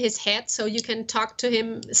healthy in his head, so you can talk to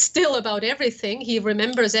him still about everything. He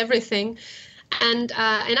remembers everything. And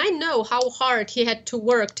I know how hard he had to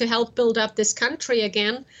work to help build up this country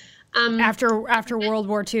again. After World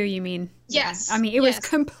War II, you mean? Yes. Yeah. I mean, it was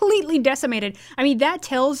completely decimated. I mean, that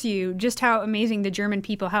tells you just how amazing the German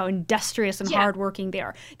people, how industrious and hardworking they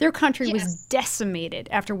are. Their country was decimated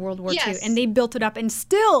after World War II, and they built it up, and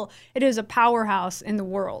still it is a powerhouse in the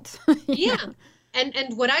world. Yeah.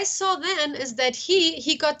 And what I saw then is that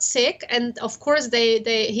he got sick, and of course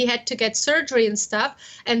he had to get surgery and stuff.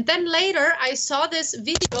 And then later I saw this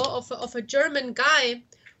video of a German guy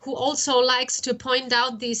who also likes to point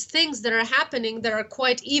out these things that are happening that are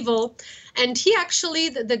quite evil. And he actually,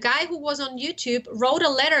 the guy who was on YouTube, wrote a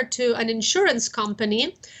letter to an insurance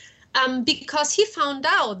company because he found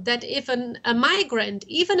out that if a migrant,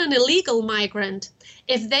 even an illegal migrant,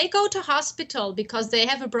 if they go to hospital because they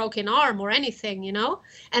have a broken arm or anything, you know,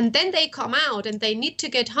 and then they come out and they need to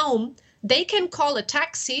get home, they can call a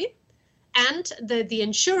taxi and the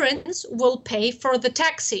insurance will pay for the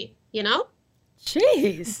taxi, you know?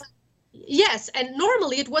 Jeez. Yes, and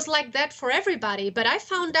normally it was like that for everybody, but I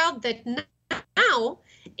found out that now,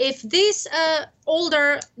 if this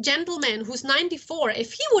older gentleman who's 94,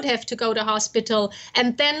 if he would have to go to hospital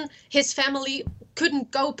and then his family couldn't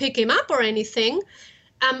go pick him up or anything,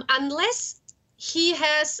 unless he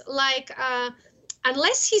has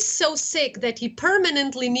unless he's so sick that he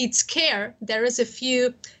permanently needs care, there is a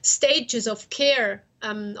few stages of care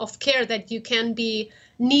that you can be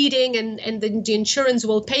needing, and the insurance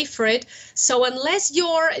will pay for it. So unless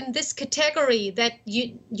you're in this category that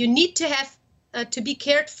you need to have to be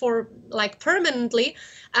cared for like permanently,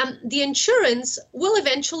 the insurance will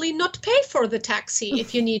eventually not pay for the taxi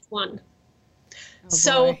if you need one.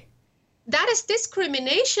 So that is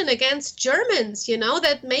discrimination against Germans, you know,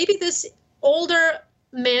 that maybe this older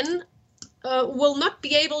men will not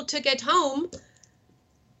be able to get home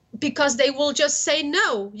because they will just say,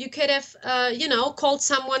 no, you could have, called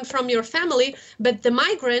someone from your family, but the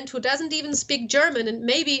migrant who doesn't even speak German and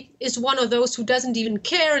maybe is one of those who doesn't even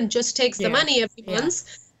care and just takes the money every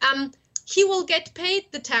month, he will get paid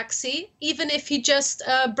the taxi even if he just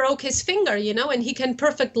broke his finger, you know, and he can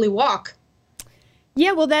perfectly walk.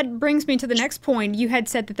 Yeah, well, that brings me to the next point. You had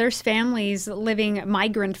said that there's families living,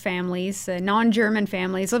 migrant families, non-German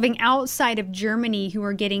families living outside of Germany who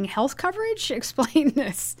are getting health coverage. Explain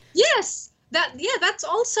this. Yes, that's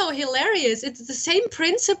also hilarious. It's the same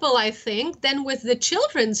principle, I think, than with the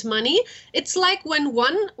children's money. It's like when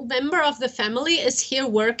one member of the family is here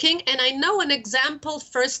working, and I know an example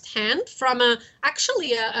firsthand from a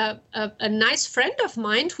nice friend of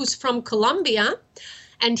mine who's from Colombia.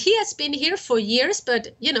 And he has been here for years, but,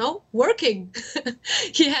 you know, working.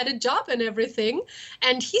 He had a job and everything.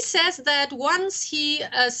 And he says that once he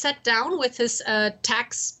sat down with his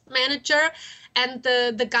tax manager, and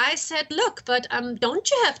the guy said, look, but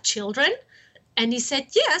don't you have children? And he said,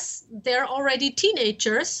 yes, they're already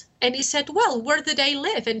teenagers. And he said, well, where do they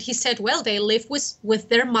live? And he said, well, they live with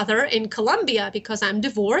their mother in Colombia because I'm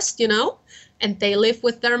divorced, you know, and they live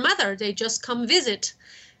with their mother. They just come visit.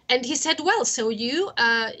 And he said, well, so you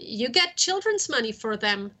get children's money for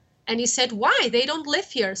them. And he said, why? They don't live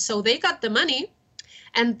here. So they got the money.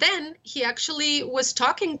 And then he actually was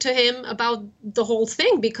talking to him about the whole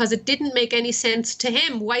thing, because it didn't make any sense to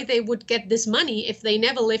him why they would get this money if they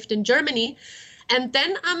never lived in Germany. And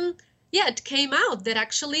then, it came out that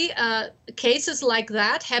actually cases like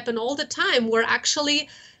that happen all the time, where actually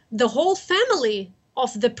the whole family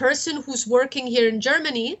of the person who's working here in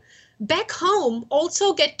Germany back home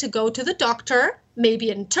also get to go to the doctor, maybe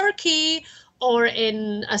in Turkey or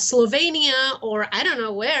in Slovenia or I don't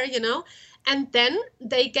know where, and then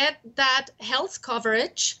they get that health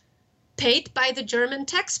coverage paid by the German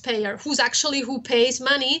taxpayer, who pays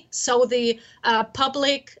money. So the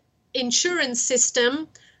public insurance system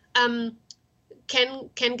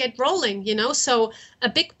can get rolling, So a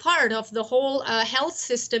big part of the whole health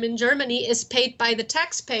system in Germany is paid by the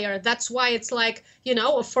taxpayer. That's why it's like,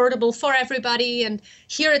 affordable for everybody. And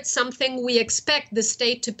here it's something we expect the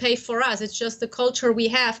state to pay for us. It's just the culture we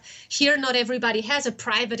have. Here, not everybody has a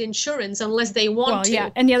private insurance unless they want to.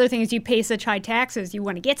 Yeah. And the other thing is you pay such high taxes, you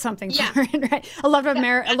want to get something for it, right? A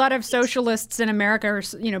lot of socialists in America, or,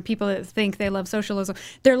 people that think they love socialism,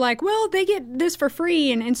 they're like, well, they get this for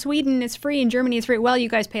free. And in Sweden, it's free. In Germany, it's free. Well, you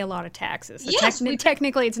guys pay a lot of taxes. So yes,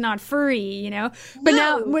 technically, it's not free, But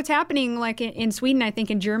now what's happening, like in Sweden, I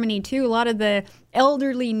think in Germany, too, a lot of the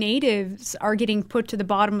elderly natives are getting put to the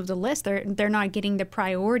bottom of the list. They're not getting the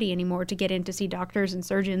priority anymore to get in to see doctors and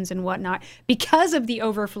surgeons and whatnot because of the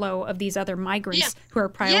overflow of these other migrants who are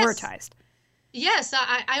prioritized. Yes,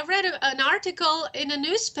 I read an article in a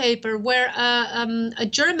newspaper where a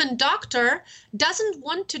German doctor doesn't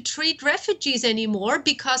want to treat refugees anymore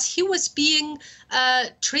because he was being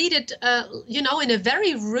treated, in a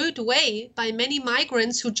very rude way by many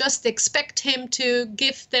migrants who just expect him to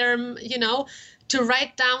give them, to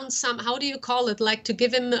write down some, how do you call it? Like to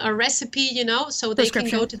give him a recipe, so they can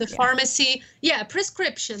go to the pharmacy. Yeah,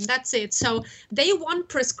 prescription, that's it. So they want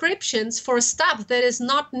prescriptions for stuff that is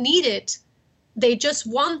not needed. They just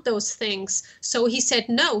want those things. So he said,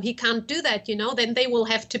 no, he can't do that, then they will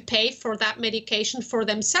have to pay for that medication for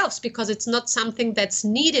themselves because it's not something that's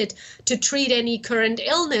needed to treat any current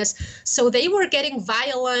illness. So they were getting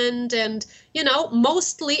violent and,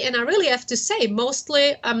 mostly, and I really have to say,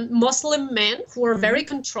 mostly Muslim men who are very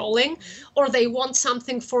controlling, or they want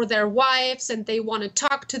something for their wives and they want to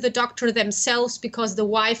talk to the doctor themselves because the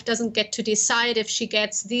wife doesn't get to decide if she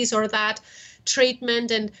gets these or that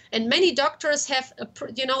treatment, and many doctors have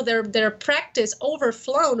their practice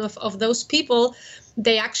overflown of those people.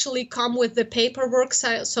 They actually come with the paperwork,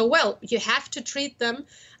 so well, you have to treat them.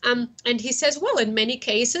 And he says, well, in many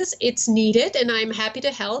cases it's needed and I'm happy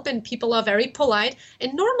to help, and people are very polite.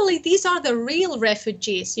 And normally these are the real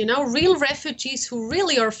refugees, real refugees who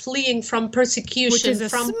really are fleeing from persecution. Which is a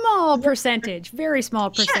small percentage, very small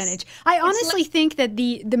percentage. Yes. I honestly think that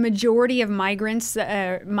the majority of migrants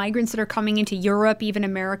that are coming into Europe, even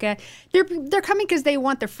America, they're coming because they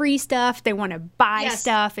want the free stuff. They want to buy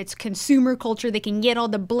stuff. It's consumer culture. They can get all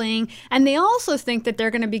the bling. And they also think that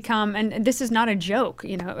they're going to become, and this is not a joke,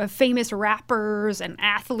 famous rappers and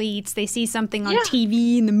athletes. They see something on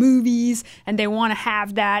TV in the movies and they want to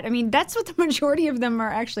have that. I mean, that's what the majority of them are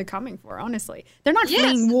actually coming for, honestly. They're not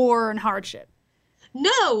fleeing war and hardship.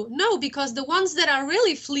 No, because the ones that are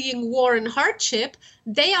really fleeing war and hardship,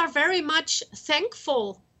 they are very much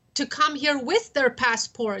thankful to come here with their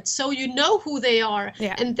passports. So you know who they are.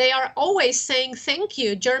 Yeah. And they are always saying, thank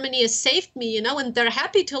you, Germany has saved me, and they're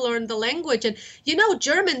happy to learn the language. And,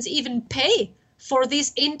 Germans even pay for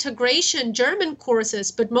these integration German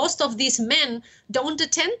courses, but most of these men don't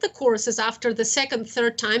attend the courses after the second,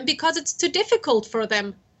 third time because it's too difficult for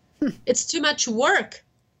them. It's too much work.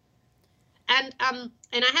 And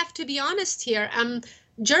I have to be honest here,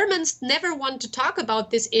 Germans never want to talk about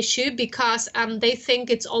this issue because they think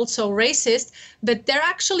it's also racist, but there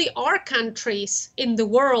actually are countries in the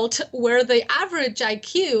world where the average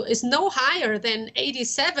IQ is no higher than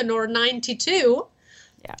 87 or 92.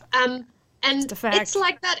 Yeah. And it's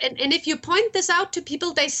like that. And if you point this out to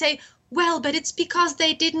people, they say, well, but it's because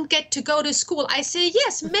they didn't get to go to school. I say,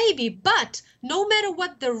 yes, maybe, but no matter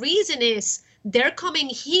what the reason is, they're coming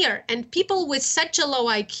here. And people with such a low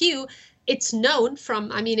IQ, it's known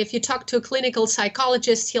from, if you talk to a clinical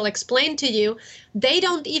psychologist, he'll explain to you, they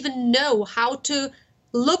don't even know how to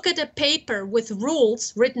look at a paper with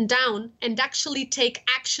rules written down and actually take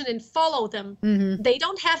action and follow them. Mm-hmm. They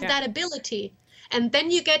don't have that ability. And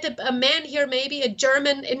then you get a man here, maybe a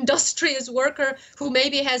German industrious worker who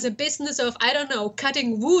maybe has a business of, I don't know,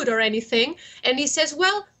 cutting wood or anything. And he says,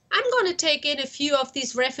 well, I'm going to take in a few of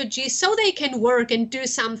these refugees so they can work and do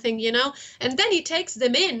something, you know. And then he takes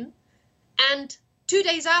them in, and 2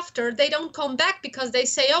 days after, they don't come back because they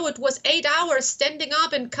say, oh, it was 8 hours standing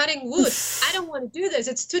up and cutting wood. I don't want to do this.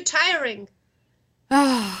 It's too tiring.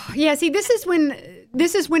 Oh, yeah. See, this is when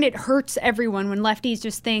it hurts everyone, when lefties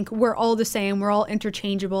just think we're all the same, we're all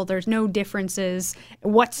interchangeable, there's no differences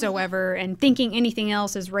whatsoever, and thinking anything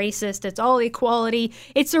else is racist. It's all equality.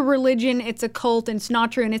 It's a religion. It's a cult, and it's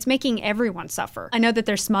not true, and it's making everyone suffer. I know that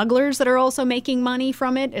there's smugglers that are also making money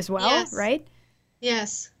from it as well, Yes. right?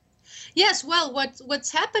 Yes. Yes, well,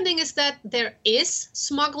 what's happening is that there is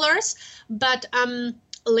smugglers, but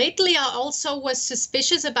lately I also was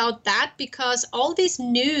suspicious about that, because all this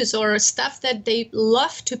news or stuff that they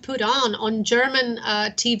love to put on German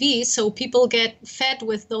TV, so people get fed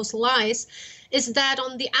with those lies, is that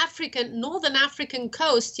on the northern African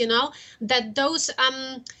coast, you know, that those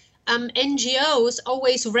NGOs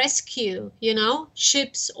always rescue, you know,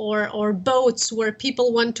 ships or boats where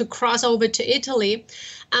people want to cross over to Italy.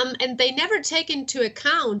 And they never take into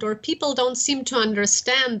account, or people don't seem to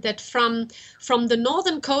understand, that from the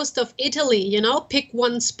northern coast of Italy, you know, pick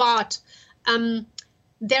one spot, it's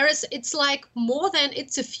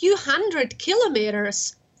a few hundred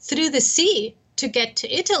kilometers through the sea to get to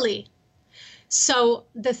Italy. So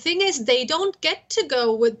the thing is, they don't get to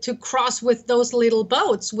to cross with those little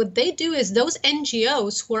boats. What they do is those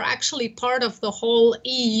NGOs, who are actually part of the whole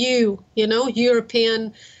EU, you know,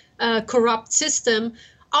 European corrupt system,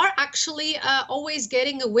 are actually always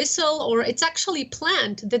getting a whistle, or it's actually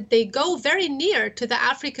planned that they go very near to the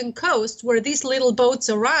African coast where these little boats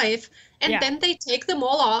arrive, and then they take them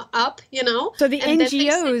all up, you know. So the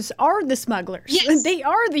NGOs are the smugglers. Yes. They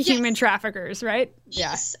are the human traffickers, right?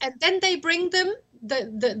 Yes, and then they bring them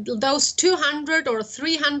those 200 or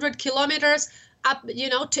 300 kilometers up, you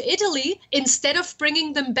know, to Italy, instead of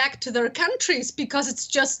bringing them back to their countries, because it's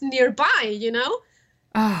just nearby, you know.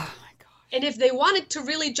 Oh. And if they wanted to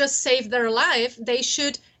really just save their life, they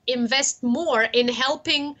should invest more in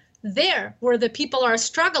helping there where the people are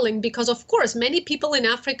struggling, because of course many people in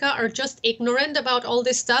Africa are just ignorant about all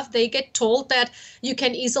this stuff. They get told that you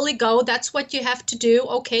can easily go, that's what you have to do.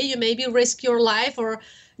 Okay, you maybe risk your life or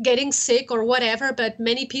getting sick or whatever, but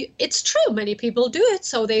it's true, many people do it,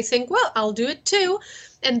 so they think, well, I'll do it too.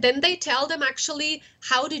 And then they tell them actually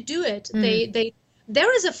how to do it.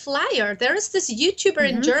 There is a flyer. There is this YouTuber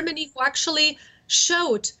in Germany who actually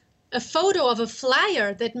showed a photo of a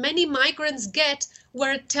flyer that many migrants get,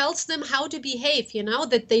 where it tells them how to behave, you know,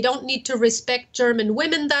 that they don't need to respect German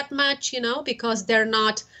women that much, you know, because they're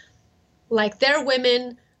not like their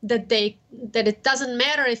women, that it doesn't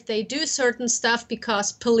matter if they do certain stuff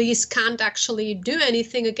because police can't actually do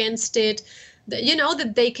anything against it. You know,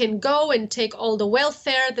 that they can go and take all the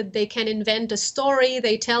welfare, that they can invent a story.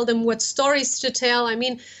 They tell them what stories to tell. I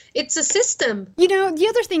mean, it's a system. You know, the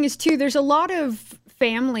other thing is, too, there's a lot of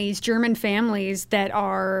families, German families,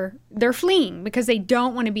 they're fleeing because they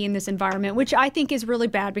don't want to be in this environment, which I think is really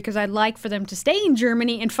bad, because I'd like for them to stay in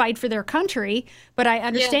Germany and fight for their country. But I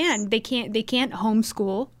understand they can't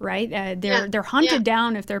homeschool, right? They're hunted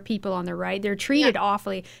down if they're people on the right. They're treated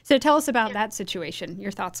awfully. So tell us about that situation,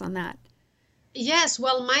 your thoughts on that. Yes,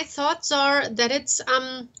 well, my thoughts are that it's,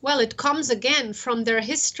 it comes again from their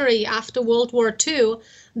history after World War II,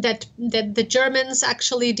 that the Germans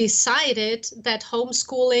actually decided that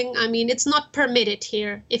homeschooling, I mean, it's not permitted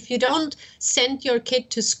here. If you don't send your kid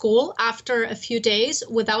to school after a few days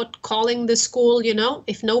without calling the school, you know,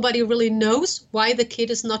 if nobody really knows why the kid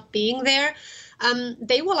is not being there,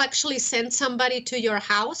 they will actually send somebody to your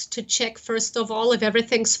house to check, first of all, if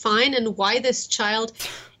everything's fine and why this child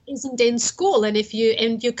isn't in school. And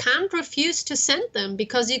you can't refuse to send them,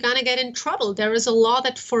 because you're going to get in trouble. There is a law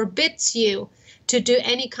that forbids you to do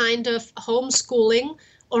any kind of homeschooling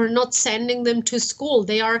or not sending them to school.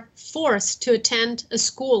 They are forced to attend a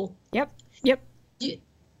school. Yep.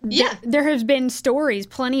 Yeah. There has been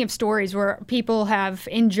plenty of stories where people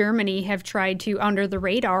in Germany have tried to, under the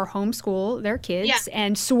radar, homeschool their kids,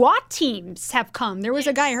 and SWAT teams have come. There was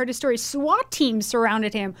a guy, I heard a story, SWAT teams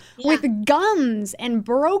surrounded him with guns and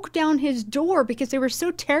broke down his door because they were so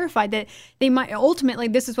terrified that they might, ultimately,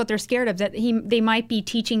 this is what they're scared of, that they might be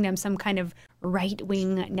teaching them some kind of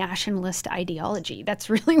right-wing nationalist ideology. That's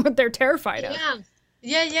really what they're terrified of.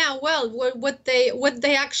 Yeah. Well, what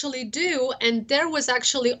they actually do, and there was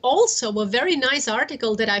actually also a very nice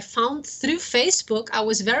article that I found through Facebook. I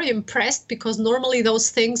was very impressed, because normally those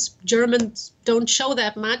things Germans don't show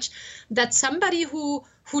that much. That somebody who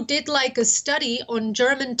who did like a study on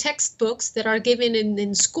German textbooks that are given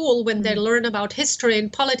in school when they learn about history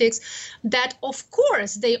and politics, that of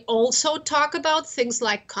course they also talk about things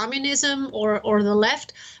like communism or the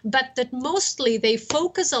left, but that mostly they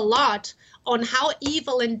focus a lot on how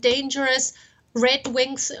evil and dangerous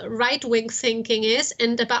right-wing thinking is,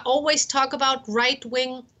 and about always talk about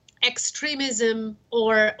right-wing extremism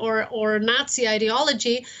or Nazi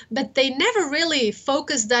ideology, but they never really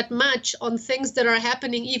focus that much on things that are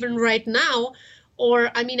happening even right now.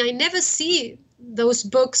 Or, I mean, I never see those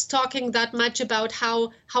books talking that much about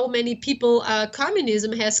how many people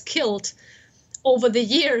communism has killed over the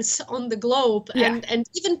years on the globe. Yeah. And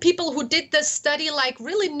even people who did this study like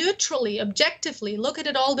really neutrally, objectively, look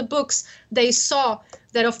at all the books, they saw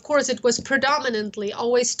that of course it was predominantly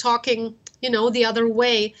always talking, the other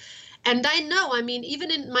way. And I know, I mean,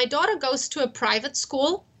 my daughter goes to a private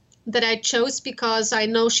school that I chose because I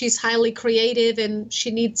know she's highly creative and she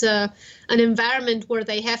needs an environment where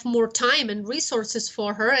they have more time and resources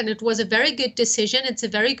for her. And it was a very good decision. It's a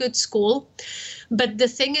very good school. But the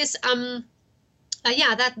thing is,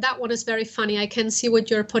 yeah, that one is very funny. I can see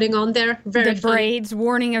what you're putting on there. Very the funny. braids,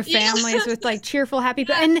 warning of families with like cheerful, happy,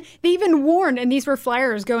 and they even warned, and these were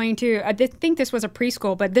flyers going to, I think this was a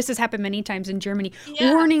preschool, but this has happened many times in Germany,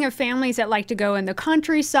 warning of families that like to go in the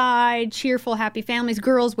countryside, cheerful, happy families,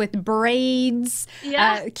 girls with braids,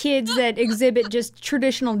 kids that exhibit just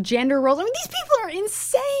traditional gender roles. I mean, these people are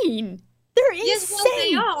insane. They're insane. Yes, well,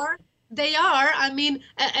 they are. They are. I mean,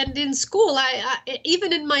 and in school, I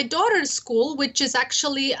even in my daughter's school, which is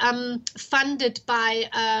actually funded by,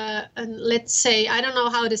 let's say, I don't know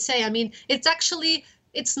how to say. I mean,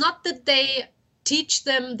 it's not that they teach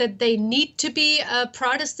them that they need to be a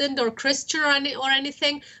Protestant or Christian or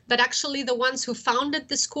anything, but actually the ones who founded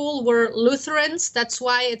the school were Lutherans. That's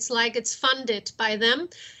why it's funded by them.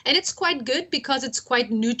 And it's quite good because it's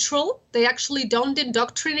quite neutral. They actually don't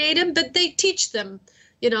indoctrinate them, but they teach them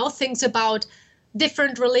things about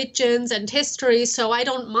different religions and history. So I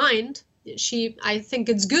don't mind. I think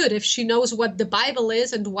it's good if she knows what the Bible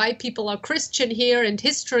is and why people are Christian here and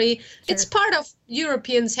history. Sure. It's part of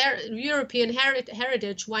European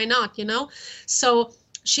heritage. Why not, So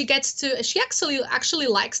she actually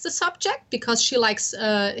likes the subject because she likes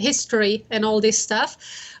history and all this stuff.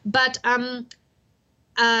 But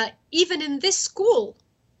even in this school,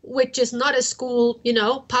 which is not a school,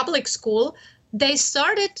 public school, they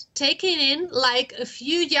started taking in like a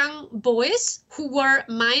few young boys who were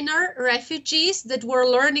minor refugees that were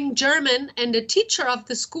learning German, and the teacher of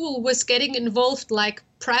the school was getting involved like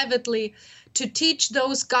privately to teach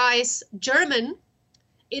those guys German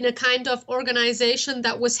in a kind of organization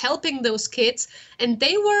that was helping those kids. And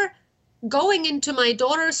they were going into my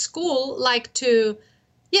daughter's school like to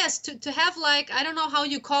have like, I don't know how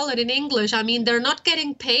you call it in English. I mean, they're not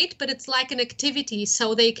getting paid, but it's like an activity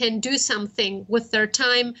so they can do something with their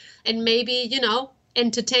time and maybe,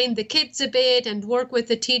 entertain the kids a bit and work with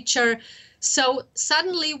the teacher. So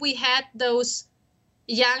suddenly we had those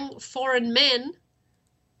young foreign men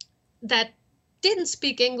that didn't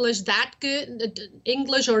speak English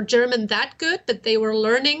or German that good, but they were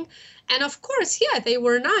learning. And of course, they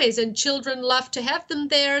were nice and children loved to have them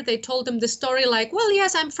there. They told them the story like, well,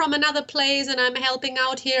 yes, I'm from another place and I'm helping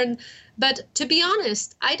out here. But to be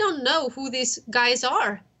honest, I don't know who these guys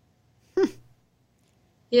are.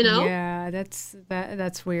 Yeah,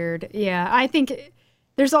 that's weird. Yeah, I think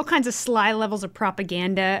there's all kinds of sly levels of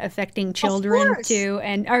propaganda affecting children too.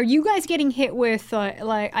 And are you guys getting hit with,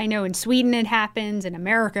 like, I know in Sweden it happens, in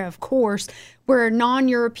America, of course, where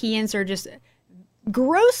non-Europeans are just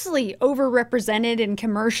grossly overrepresented in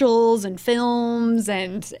commercials and films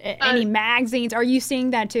and any magazines. Are you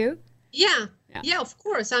seeing that too? Yeah, of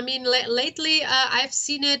course. I mean, lately I've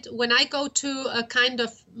seen it when I go to a kind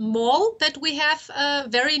of mall that we have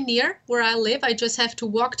very near where I live. I just have to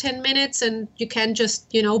walk 10 minutes and you can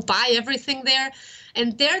just, buy everything there.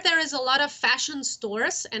 And there is a lot of fashion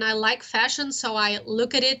stores, and I like fashion, so I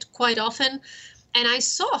look at it quite often. And I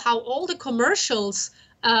saw how all the commercials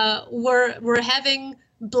were having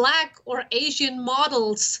Black or Asian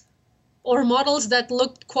models or models that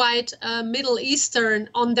looked quite Middle Eastern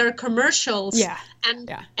on their commercials. And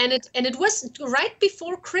it was right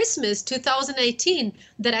before Christmas 2018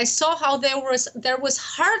 that I saw how there was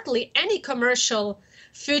hardly any commercial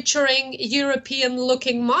featuring European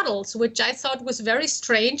looking models, which I thought was very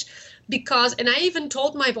strange. And I even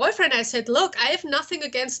told my boyfriend, I said, look, I have nothing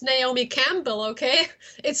against Naomi Campbell, okay?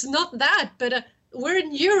 It's not that, but we're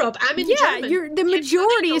in Europe. I'm in Germany. The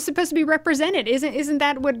majority is supposed to be represented. Isn't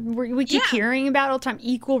that what we keep hearing about all the time?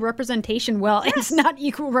 Equal representation. Well, it's not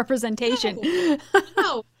equal representation.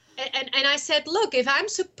 No. And I said, look, if I'm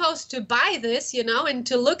supposed to buy this, and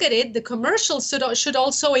to look at it, the commercials should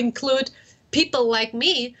also include people like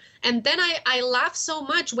me. And then I laugh so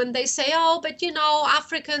much when they say, oh, but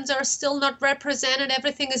Africans are still not represented.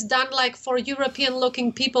 Everything is done like for European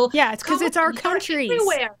looking people. Yeah, it's because it's our countries.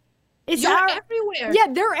 Everywhere. You're everywhere. Yeah,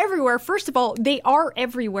 they're everywhere. First of all, they are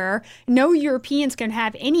everywhere. No Europeans can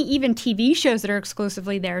have any even TV shows that are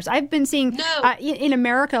exclusively theirs. I've been seeing in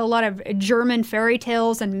America a lot of German fairy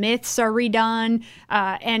tales and myths are redone,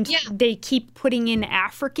 and they keep putting in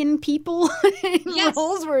African people in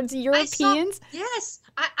roles where it's Europeans.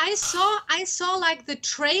 I saw like the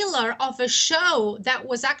trailer of a show that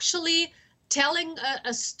was actually telling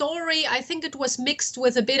a story. I think it was mixed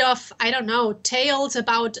with a bit of, I don't know, tales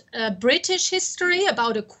about British history,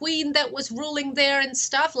 about a queen that was ruling there and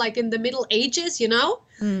stuff, like in the Middle Ages,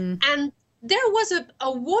 And there was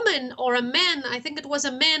a woman or a man, I think it was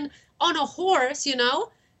a man on a horse,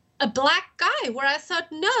 a black guy, where I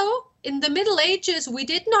thought, no, in the Middle Ages, we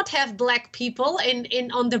did not have black people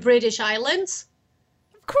on the British Islands.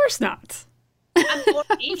 Of course not. Or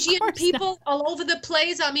Asian people all over the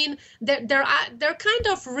place. I mean, they're kind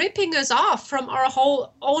of ripping us off from our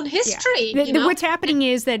whole own history. Yeah. What's happening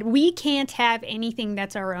is that we can't have anything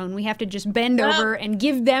that's our own. We have to just bend over and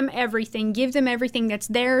give them everything that's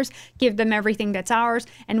theirs, give them everything that's ours,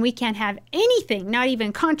 and we can't have anything, not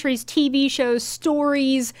even countries, TV shows,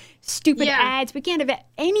 stories, stupid ads. We can't have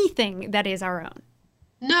anything that is our own.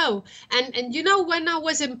 No, and when I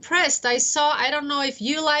was impressed, I don't know if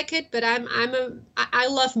you like it, but I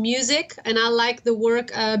love music, and I like the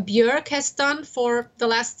work Björk has done for the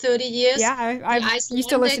last 30 years. Yeah, I used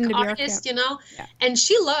to listen to Björk. Artist, and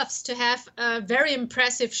she loves to have very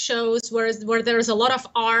impressive shows where there's a lot of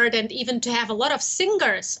art, and even to have a lot of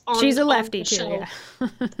singers on. She's a lefty too.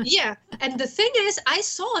 Yeah. Yeah, and the thing is, I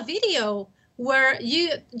saw a video where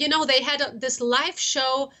they had this live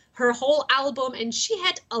show, her whole album, and she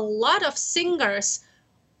had a lot of singers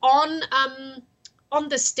on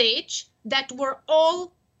the stage that were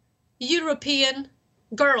all European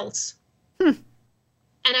girls. And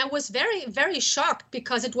I was very, very shocked,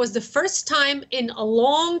 because it was the first time in a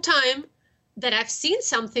long time that I've seen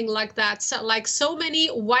something like that. So, like, so many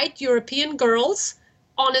white European girls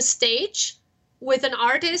on a stage with an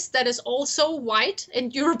artist that is also white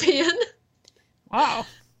and European. Wow.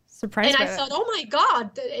 Surprised and I thought, oh my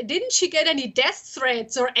God, didn't she get any death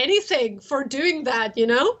threats or anything for doing that,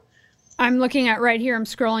 I'm looking at right here, I'm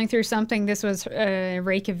scrolling through something. This was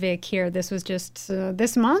Reykjavik here. This was just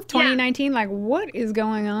this month, 2019. Like, what is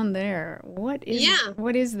going on there? What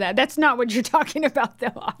is that? That's not what you're talking about,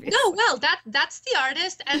 though, obviously. No, well, that's the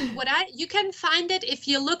artist. And you can find it if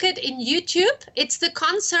you look it in YouTube. It's the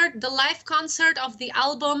live concert of the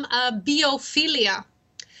album Biophilia.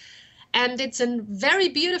 And it's a very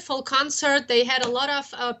beautiful concert. They had a lot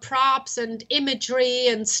of props and imagery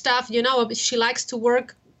and stuff. She likes to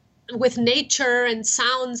work with nature and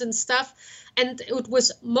sounds and stuff. And it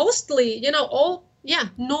was mostly, all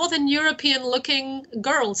Northern European looking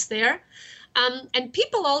girls there. And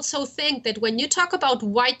people also think that when you talk about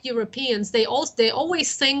white Europeans, they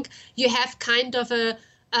always think you have kind of a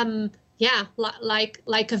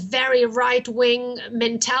like a very right-wing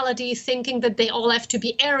mentality, thinking that they all have to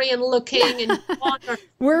be Aryan-looking and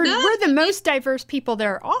we're the most diverse people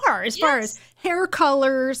there are, as far as hair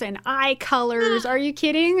colors and eye colors. Are you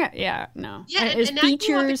kidding? Yeah, no. Yeah, and I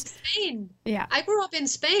grew up in Spain. Yeah, I grew up in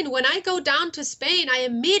Spain. When I go down to Spain, I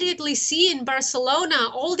immediately see in Barcelona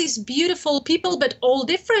all these beautiful people, but all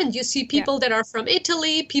different. You see people that are from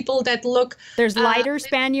Italy, people that look. There's lighter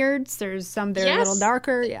Spaniards. There's some that are a little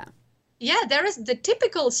darker. Yeah. Yeah, there is the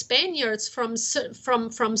typical Spaniards from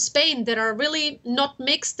Spain that are really not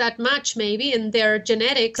mixed that much, maybe, in their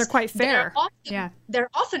genetics. They're quite fair.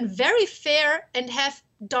 They're often very fair and have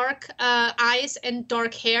dark eyes and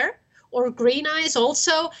dark hair, or green eyes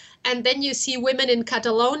also. And then you see women in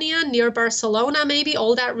Catalonia, near Barcelona, maybe,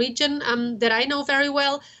 all that region that I know very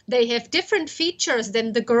well. They have different features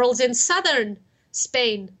than the girls in southern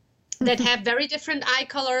Spain that have very different eye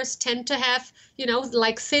colors, tend to have,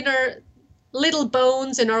 like thinner little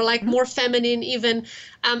bones and are like more feminine even.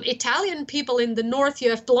 Italian people in the north, you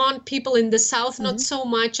have blonde people in the south, not so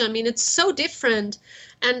much. I mean, it's so different.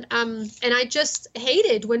 And I just hate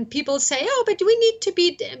it when people say, oh, but we need to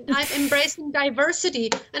be embracing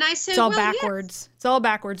diversity. And I say, it's all backwards. Yes. It's all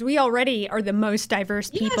backwards. We already are the most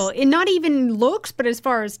diverse people, in not even looks, but as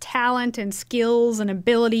far as talent and skills and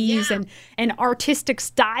abilities and artistic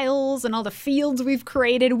styles and all the fields we've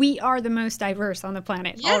created. We are the most diverse on the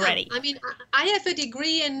planet already. I mean, I have a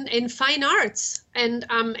degree in fine arts, and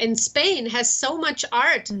Spain has so much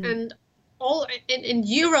art and all in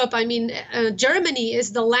Europe, I mean, Germany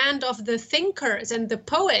is the land of the thinkers and the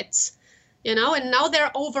poets, you know, and now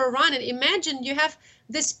they're overrun. And imagine you have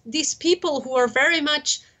these people who are very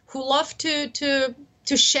much, who love to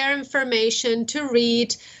share information, to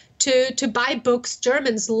read, to buy books.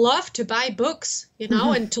 Germans love to buy books, you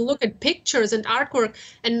know, and to look at pictures and artwork.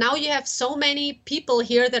 And now you have so many people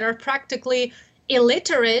here that are practically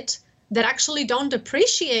illiterate, that actually don't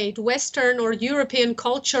appreciate Western or European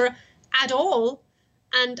culture at all.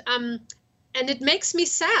 And it makes me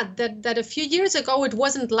sad that a few years ago it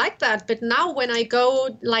wasn't like that. But now when I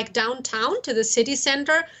go like downtown to the city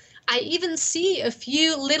center, I even see a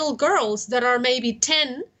few little girls that are maybe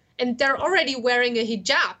 10 and they're already wearing a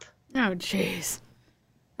hijab. Oh, jeez.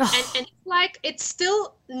 And like, it's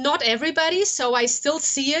still not everybody, so I still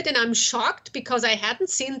see it and I'm shocked because I hadn't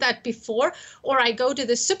seen that before. Or I go to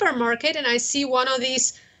the supermarket and I see one of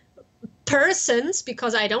these persons,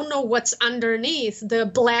 because I don't know what's underneath the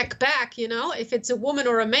black bag, you know, if it's a woman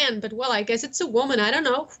or a man, but well, I guess it's a woman. I don't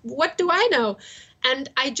know. What do I know? And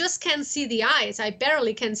I just can't see the eyes. I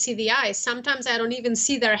barely can see the eyes. Sometimes I don't even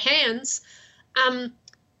see their hands.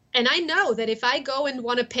 And I know that if I go and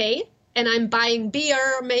want to pay and I'm buying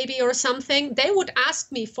beer maybe or something, they would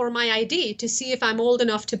ask me for my ID to see if I'm old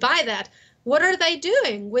enough to buy that. What are they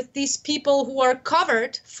doing with these people who are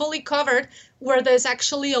covered, fully covered, where there's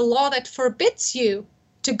actually a law that forbids you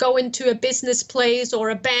to go into a business place or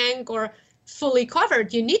a bank or fully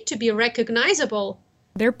covered? You need to be recognizable.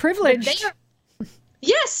 They're privileged.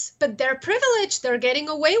 Yes, but they're privileged. They're getting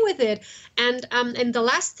away with it. And the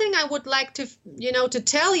last thing I would like to, you know, to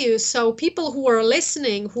tell you, so people who are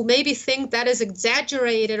listening, who maybe think that is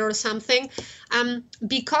exaggerated or something,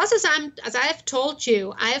 because as I have told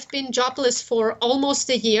you, I have been jobless for almost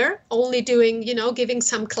a year, only doing, you know, giving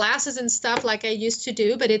some classes and stuff like I used to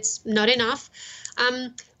do, but it's not enough.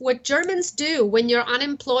 What Germans do when you're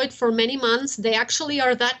unemployed for many months, they actually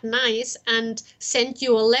are that nice and send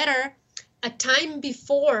you a letter a time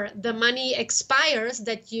before the money expires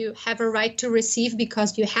that you have a right to receive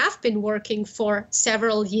because you have been working for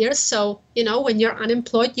several years. So, you know, when you're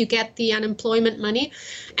unemployed, you get the unemployment money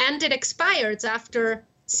and it expires after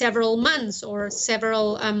several months or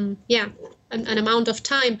several, an amount of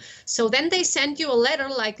time. So then they send you a letter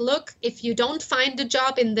like, look, if you don't find a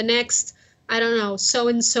job in the next, I don't know,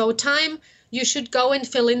 so-and-so time, you should go and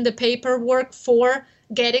fill in the paperwork for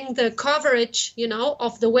getting the coverage, you know,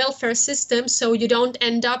 of the welfare system, so you don't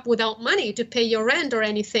end up without money to pay your rent or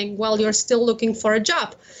anything while you're still looking for a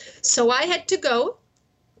job. So I had to go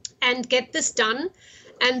and get this done.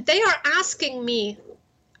 And they are asking me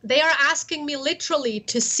literally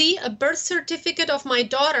to see a birth certificate of my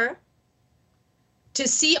daughter, to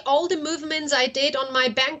see all the movements I did on my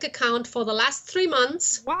bank account for the last 3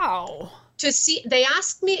 months. Wow. To see, they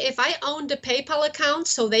asked me if I owned a PayPal account,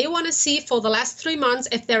 so they want to see for the last 3 months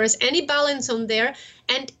if there is any balance on there,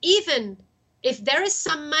 and even if there is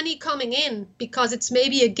some money coming in because it's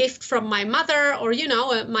maybe a gift from my mother, or, you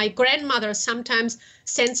know, my grandmother sometimes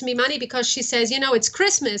sends me money because she says, you know, it's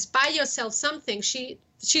Christmas, buy yourself something.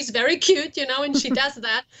 She's very cute, you know, and she does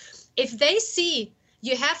that. If they see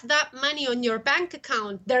you have that money on your bank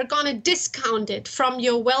account, they're gonna discount it from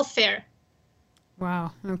your welfare.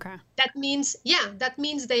 Wow. Okay. That means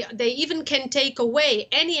they even can take away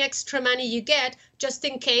any extra money you get just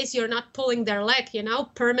in case you're not pulling their leg, you know,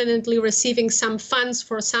 permanently receiving some funds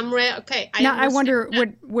for some okay. Now I wonder,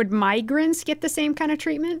 would migrants get the same kind of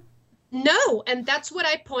treatment? No, and that's what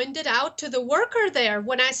I pointed out to the worker there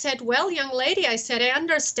when I said, well, young lady, I said, I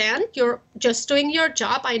understand you're just doing your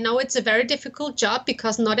job. I know it's a very difficult job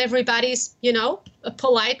because not everybody's, you know, a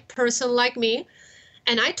polite person like me.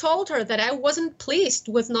 And I told her that I wasn't pleased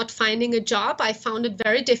with not finding a job. I found it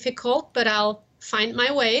very difficult, but I'll find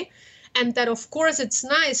my way. And that, of course, it's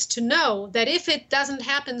nice to know that if it doesn't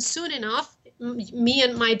happen soon enough, me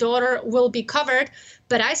and my daughter will be covered.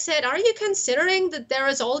 But I said, are you considering that there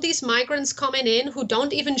is all these migrants coming in who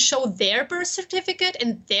don't even show their birth certificate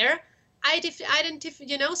and their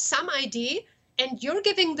you know, some ID? And you're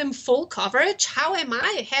giving them full coverage? How am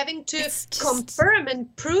I having to confirm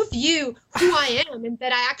and prove you who I am and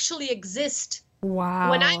that I actually exist? Wow.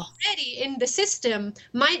 When I'm already in the system,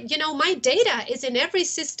 my data is in every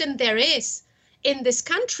system there is in this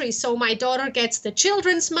country. So my daughter gets the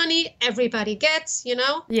children's money, everybody gets, you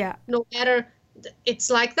know? Yeah. No matter, it's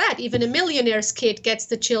like that. Even a millionaire's kid gets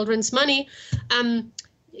the children's money.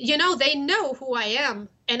 You know, they know who I am.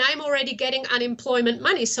 And I'm already getting unemployment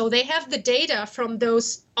money. So they have the data from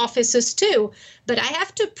those offices too. But I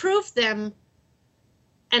have to prove them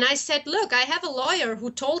And I said, look, I have a lawyer who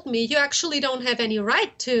told me you actually don't have any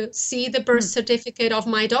right to see the birth certificate of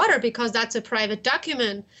my daughter because that's a private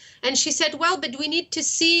document. And she said, well, but we need to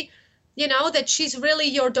see, that she's really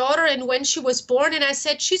your daughter and when she was born. And I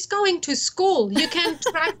said, she's going to school. You can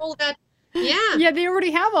track all that. Yeah. Yeah, they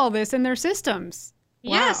already have all this in their systems.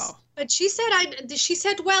 Yes. Wow. But she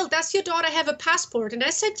said, well, does your daughter have a passport? And I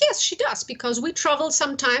said, yes, she does, because we travel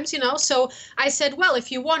sometimes, So I said, well,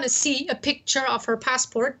 if you want to see a picture of her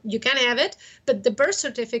passport, you can have it. But the birth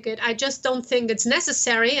certificate, I just don't think it's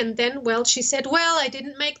necessary. And then, well, she said, well, I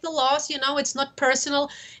didn't make the laws, it's not personal.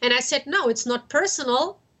 And I said, no, it's not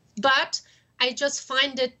personal, but I just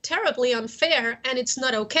find it terribly unfair and it's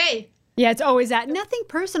not okay. Yeah, it's always that. Nothing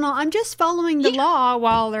personal. I'm just following the law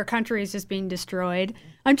while their country is just being destroyed.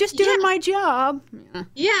 I'm just doing my job.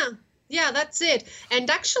 Yeah, that's it. And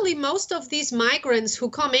actually, most of these migrants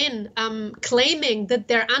who come in claiming that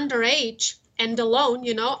they're underage and alone,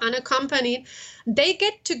 unaccompanied, they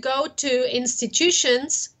get to go to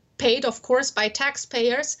institutions paid, of course, by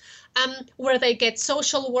taxpayers, where they get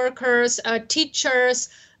social workers, teachers,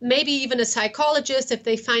 maybe even a psychologist if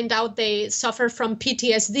they find out they suffer from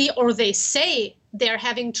PTSD or they say they're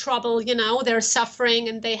having trouble, they're suffering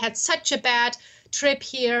and they had such a bad trip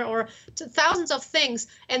here or thousands of things.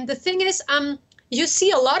 And the thing is, you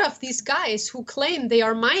see a lot of these guys who claim they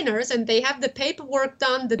are minors and they have the paperwork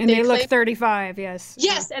done that and they look 35. Yes.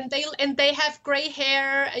 Yes, and they have gray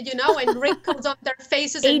hair, and wrinkles on their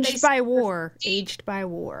faces. Aged by war. Aged by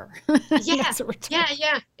war. Yeah.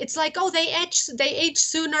 It's like, oh, they age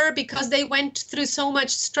sooner because they went through so much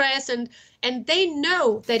stress, and they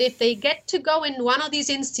know that if they get to go in one of these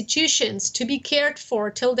institutions to be cared for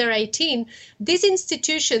till they're 18, these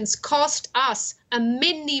institutions cost us a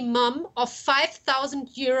minimum of 5,000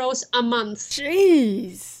 euros a month.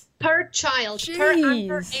 Jeez. Per child, per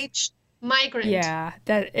underage migrant. Yeah,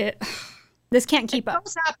 this can't keep up.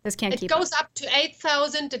 This can't keep up. It goes up to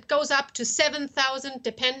 8,000. It goes up to 7,000,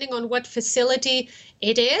 depending on what facility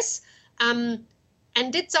it is.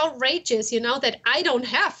 And it's outrageous, that I don't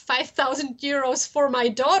have 5,000 euros for my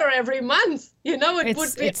daughter every month. It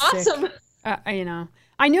would be awesome.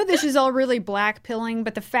 I know this is all really blackpilling,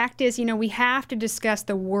 but the fact is, we have to discuss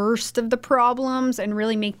the worst of the problems and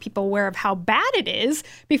really make people aware of how bad it is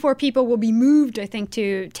before people will be moved, I think,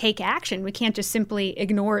 to take action. We can't just simply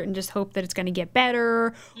ignore it and just hope that it's going to get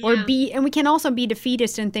better and we can also be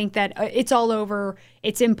defeatist and think that it's all over,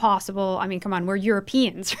 it's impossible. I mean, come on, we're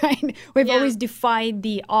Europeans, right? We've always defied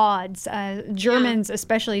the odds, Germans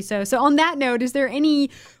especially so. So on that note, is there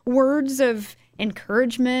any words of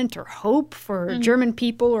encouragement or hope for German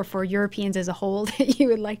people or for Europeans as a whole that you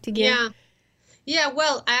would like to give? Yeah,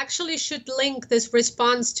 well, I actually should link this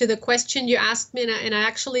response to the question you asked me, and I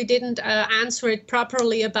actually didn't answer it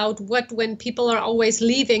properly about when people are always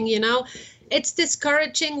leaving, It's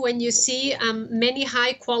discouraging when you see many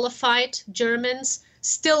high qualified Germans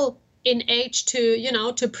still in age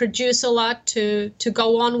to produce a lot, to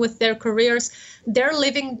go on with their careers. They're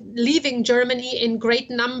leaving Germany in great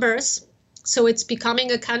numbers. So it's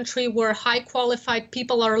becoming a country where high qualified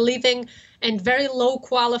people are leaving and very low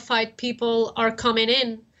qualified people are coming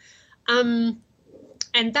in.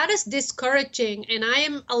 And that is discouraging. And I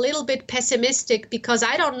am a little bit pessimistic because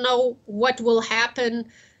I don't know what will happen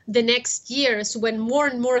the next years when more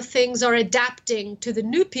and more things are adapting to the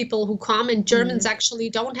new people who come, and Germans actually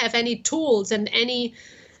don't have any tools and any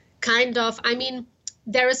kind of,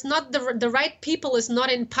 there is not the right people is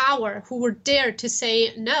not in power who would dare to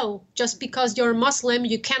say, no, just because you're Muslim,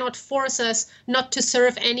 you cannot force us not to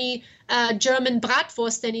serve any German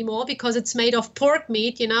bratwurst anymore because it's made of pork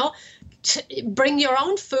meat, Bring your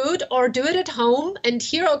own food or do it at home. And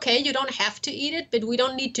here, okay, you don't have to eat it, but we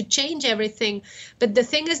don't need to change everything. But the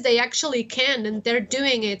thing is, they actually can, and they're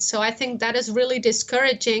doing it. So I think that is really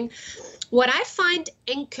discouraging. What I find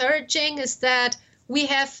encouraging is that we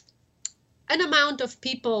have an amount of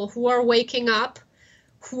people who are waking up,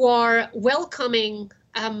 who are welcoming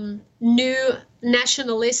new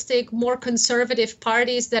nationalistic, more conservative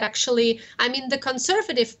parties that actually, the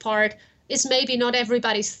conservative part is maybe not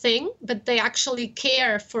everybody's thing, but they actually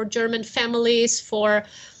care for German families, for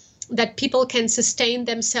that people can sustain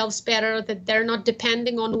themselves better, that they're not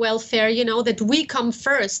depending on welfare, that we come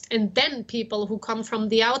first and then people who come from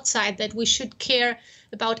the outside, that we should care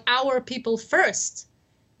about our people first,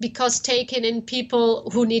 because taking in people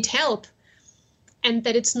who need help, and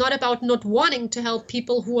that it's not about not wanting to help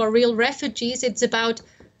people who are real refugees. It's about,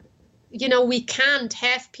 we can't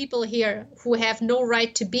have people here who have no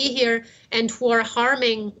right to be here and who are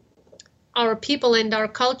harming our people and our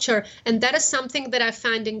culture. And that is something that I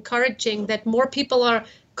find encouraging, that more people are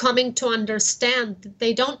coming to understand that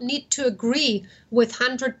they don't need to agree with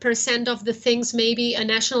 100% of the things maybe a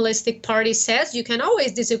nationalistic party says. You can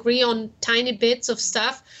always disagree on tiny bits of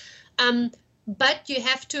stuff, but you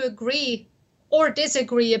have to agree or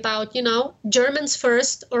disagree about, Germans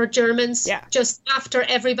first or Germans just after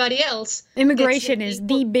everybody else. Immigration is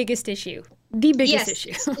the biggest issue. The biggest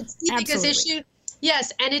issue. It's the biggest issue.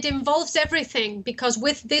 Yes, and it involves everything, because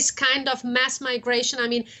with this kind of mass migration, I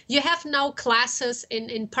mean, you have now classes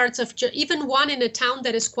in parts of, even one in a town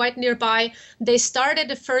that is quite nearby. They started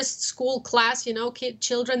the first school class,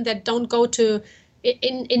 children that don't go to,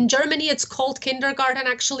 in Germany, it's called kindergarten,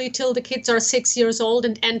 actually, till the kids are 6 years old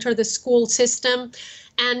and enter the school system.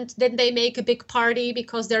 And then they make a big party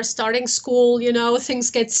because they're starting school,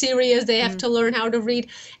 things get serious. They have to learn how to read.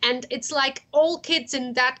 And it's like all kids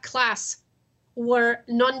in that class were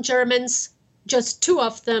non-Germans. Just 2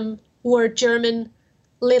 of them were German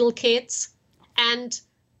little kids. And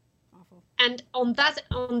on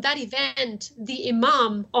that event, the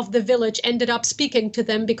imam of the village ended up speaking to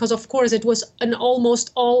them because, of course, it was an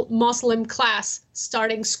almost all Muslim class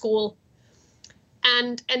starting school.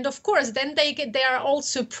 And of course, then they are all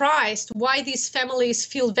surprised why these families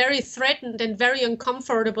feel very threatened and very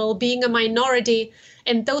uncomfortable being a minority.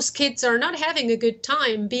 And those kids are not having a good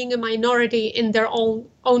time being a minority in their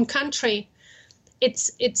own country.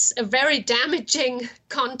 It's a very damaging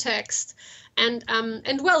context. And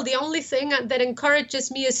well, the only thing that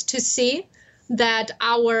encourages me is to see that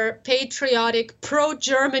our patriotic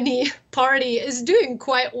pro-Germany party is doing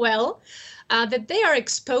quite well. That they are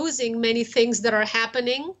exposing many things that are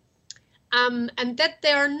happening, and that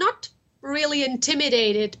they are not really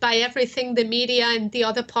intimidated by everything the media and the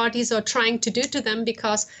other parties are trying to do to them,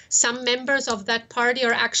 because some members of that party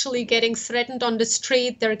are actually getting threatened on the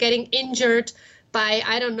street. They're getting injured by,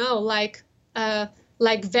 I don't know, like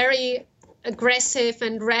very aggressive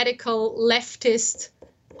and radical leftist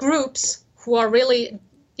groups who are really,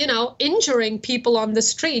 injuring people on the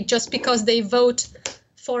street just because they vote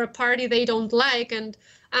for a party they don't like. And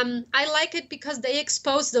I like it because they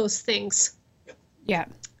expose those things. Yeah.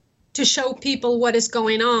 To show people what is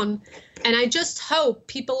going on. And I just hope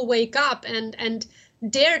people wake up and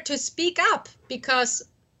dare to speak up, because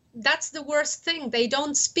that's the worst thing. They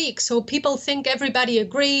don't speak. So people think everybody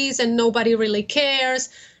agrees and nobody really cares.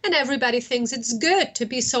 And everybody thinks it's good to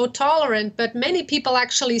be so tolerant. But many people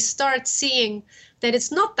actually start seeing that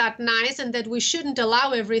it's not that nice and that we shouldn't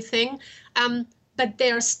allow everything. But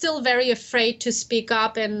they are still very afraid to speak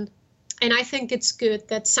up. And I think it's good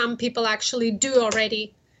that some people actually do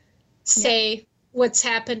already say what's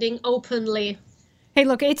happening openly. Hey,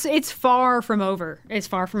 look, it's far from over. It's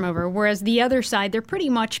far from over. Whereas the other side, they're pretty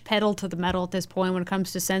much pedal to the metal at this point when it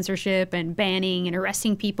comes to censorship and banning and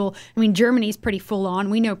arresting people. I mean, Germany's pretty full on.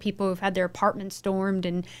 We know people who've had their apartments stormed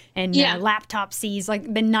and laptops seized,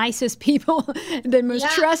 like the nicest people, the most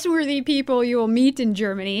trustworthy people you will meet in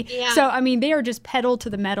Germany. Yeah. So, I mean, they are just pedal to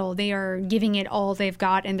the metal. They are giving it all they've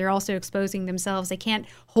got, and they're also exposing themselves. They can't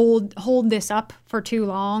hold this up for too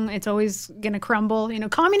long. It's always going to crumble.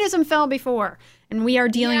 Communism fell before. And we are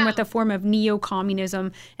dealing with a form of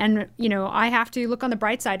neo-communism. And, I have to look on the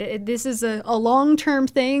bright side. This is a long-term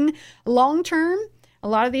thing. Long-term, a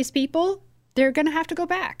lot of these people, they're going to have to go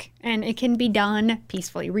back. And it can be done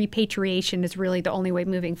peacefully. Repatriation is really the only way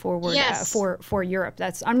moving forward for Europe.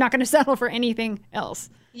 I'm not going to settle for anything else.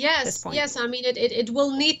 Yes. I mean, it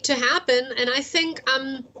will need to happen. And I think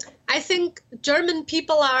German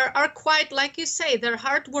people are quite, like you say, they're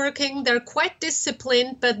hardworking, they're quite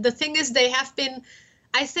disciplined. But the thing is, they have been,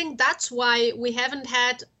 I think that's why we haven't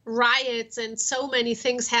had riots and so many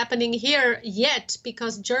things happening here yet,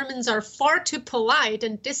 because Germans are far too polite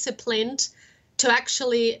and disciplined to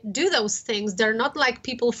actually do those things. They're not like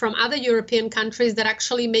people from other European countries that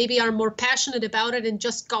actually maybe are more passionate about it and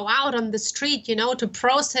just go out on the street, to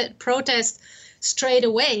protest straight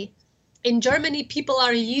away. In Germany, people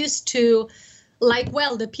are used to,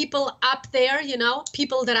 the people up there,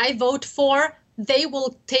 people that I vote for, they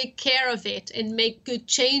will take care of it and make good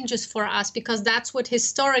changes for us, because that's what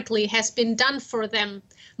historically has been done for them.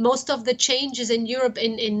 Most of the changes in Europe,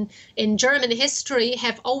 in German history,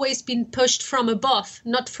 have always been pushed from above,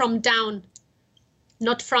 not from down,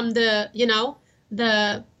 not from the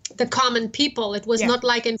common people. It was not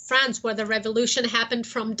like in France, where the revolution happened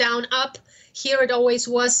from down up. Here it always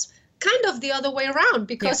was kind of the other way around,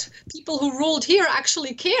 because people who ruled here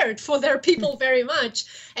actually cared for their people very much.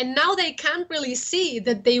 And now they can't really see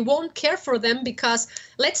that they won't care for them, because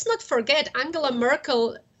let's not forget, Angela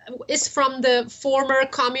Merkel is from the former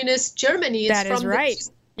communist Germany. That is right.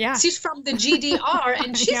 She's from the GDR,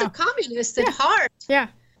 and she's a communist at heart. Yeah.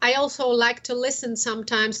 I also like to listen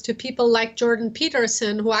sometimes to people like Jordan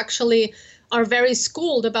Peterson, who actually are very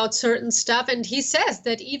schooled about certain stuff. And he says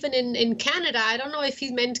that even in Canada, I don't know if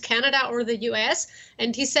he meant Canada or the US,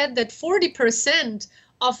 and he said that 40%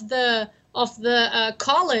 of the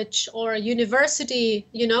college or university,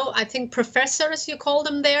 I think professors, you call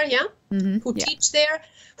them there, yeah, who teach there,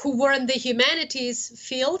 who were in the humanities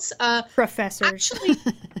fields. Professors. Actually,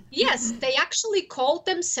 yes, they actually called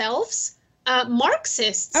themselves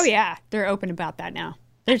Marxists. Oh, yeah. They're open about that now.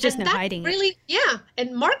 There's just no hiding it. Yeah.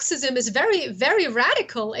 And Marxism is very, very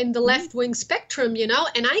radical in the left-wing spectrum, And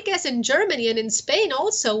I guess in Germany and in Spain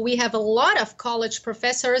also, we have a lot of college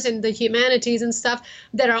professors in the humanities and stuff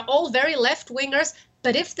that are all very left-wingers.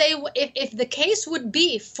 But if the case would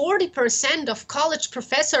be 40% of college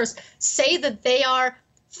professors say that they are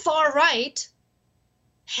far right,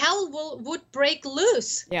 hell would break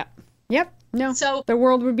loose. Yeah. Yep. No. So the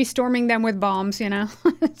world would be storming them with bombs,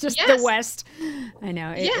 just yes. the West. I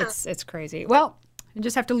know. It's crazy. Well, I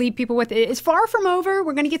just have to leave people with it. It's far from over.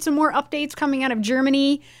 We're going to get some more updates coming out of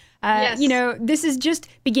Germany. Yes. This is just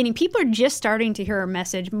beginning. People are just starting to hear our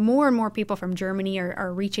message. More and more people from Germany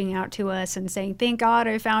are reaching out to us and saying, thank God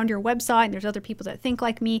I found your website, and there's other people that think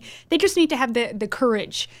like me. They just need to have the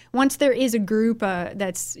courage. Once there is a group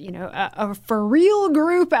that's, a for real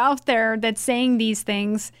group out there that's saying these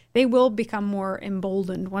things, they will become more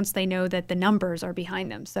emboldened once they know that the numbers are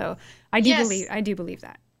behind them. So I do believe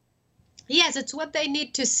that. Yes, it's what they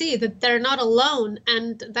need to see, that they're not alone.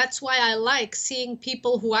 And that's why I like seeing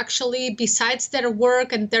people who actually, besides their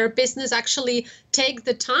work and their business, actually take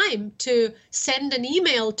the time to send an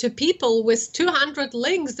email to people with 200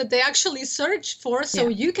 links that they actually search for. So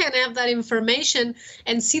you can have that information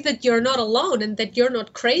and see that you're not alone and that you're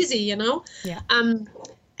not crazy, Yeah.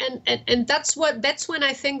 And that's when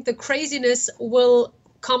I think the craziness will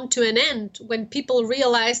come to an end, when people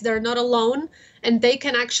realize they're not alone and they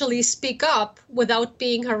can actually speak up without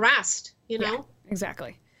being harassed, Yeah,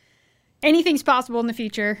 exactly. Anything's possible in the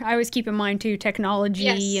future. I always keep in mind, too,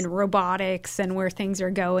 technology and robotics and where things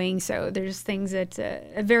are going. So there's things that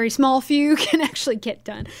a very small few can actually get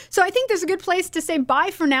done. So I think there's a good place to say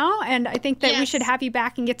bye for now. And I think that we should have you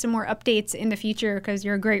back and get some more updates in the future, because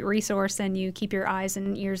you're a great resource and you keep your eyes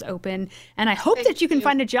and ears open. And I hope that you can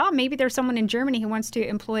find a job. Maybe there's someone in Germany who wants to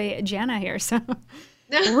employ Jana here. So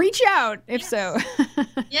reach out if so.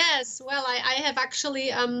 Yes, well, I have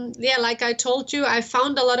actually, like I told you, I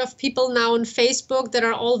found a lot of people now on Facebook that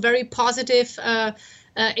are all very positive,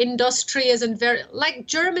 industrious and very, like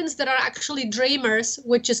Germans that are actually dreamers,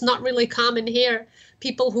 which is not really common here.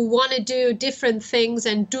 People who want to do different things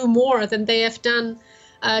and do more than they have done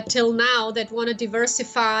till now, that want to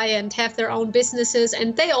diversify and have their own businesses.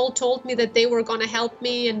 And they all told me that they were going to help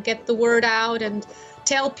me and get the word out and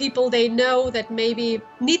tell people they know that maybe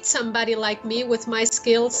need somebody like me with my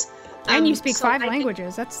skills. And you speak 5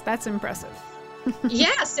 languages. That's impressive.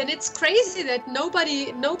 Yes, and it's crazy that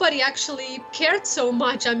nobody actually cared so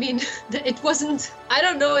much. I mean, it wasn't, I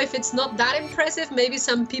don't know if it's not that impressive. Maybe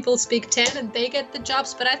some people speak 10 and they get the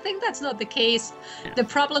jobs, but I think that's not the case. Yeah. The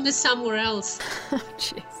problem is somewhere else. Oh,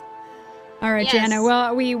 jeez. All right, yes. Jana.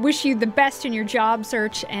 Well, we wish you the best in your job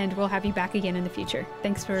search, and we'll have you back again in the future.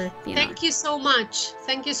 Thanks for being on. Thank you so much.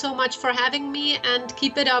 Thank you so much for having me, and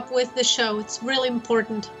keep it up with the show. It's really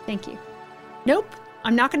important. Thank you. Nope.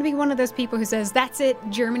 I'm not going to be one of those people who says, that's it,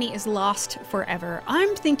 Germany is lost forever.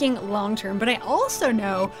 I'm thinking long term, but I also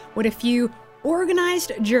know what a few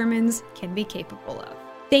organized Germans can be capable of.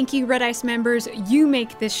 Thank you, Red Ice members. You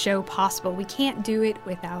make this show possible. We can't do it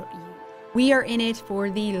without you. We are in it for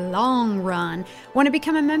the long run. Want to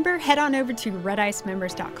become a member? Head on over to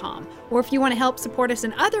redicemembers.com. Or if you want to help support us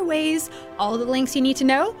in other ways, all the links you need to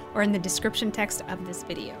know are in the description text of this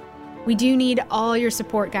video. We do need all your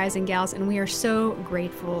support, guys and gals, and we are so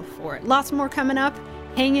grateful for it. Lots more coming up.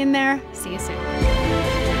 Hang in there. See you soon.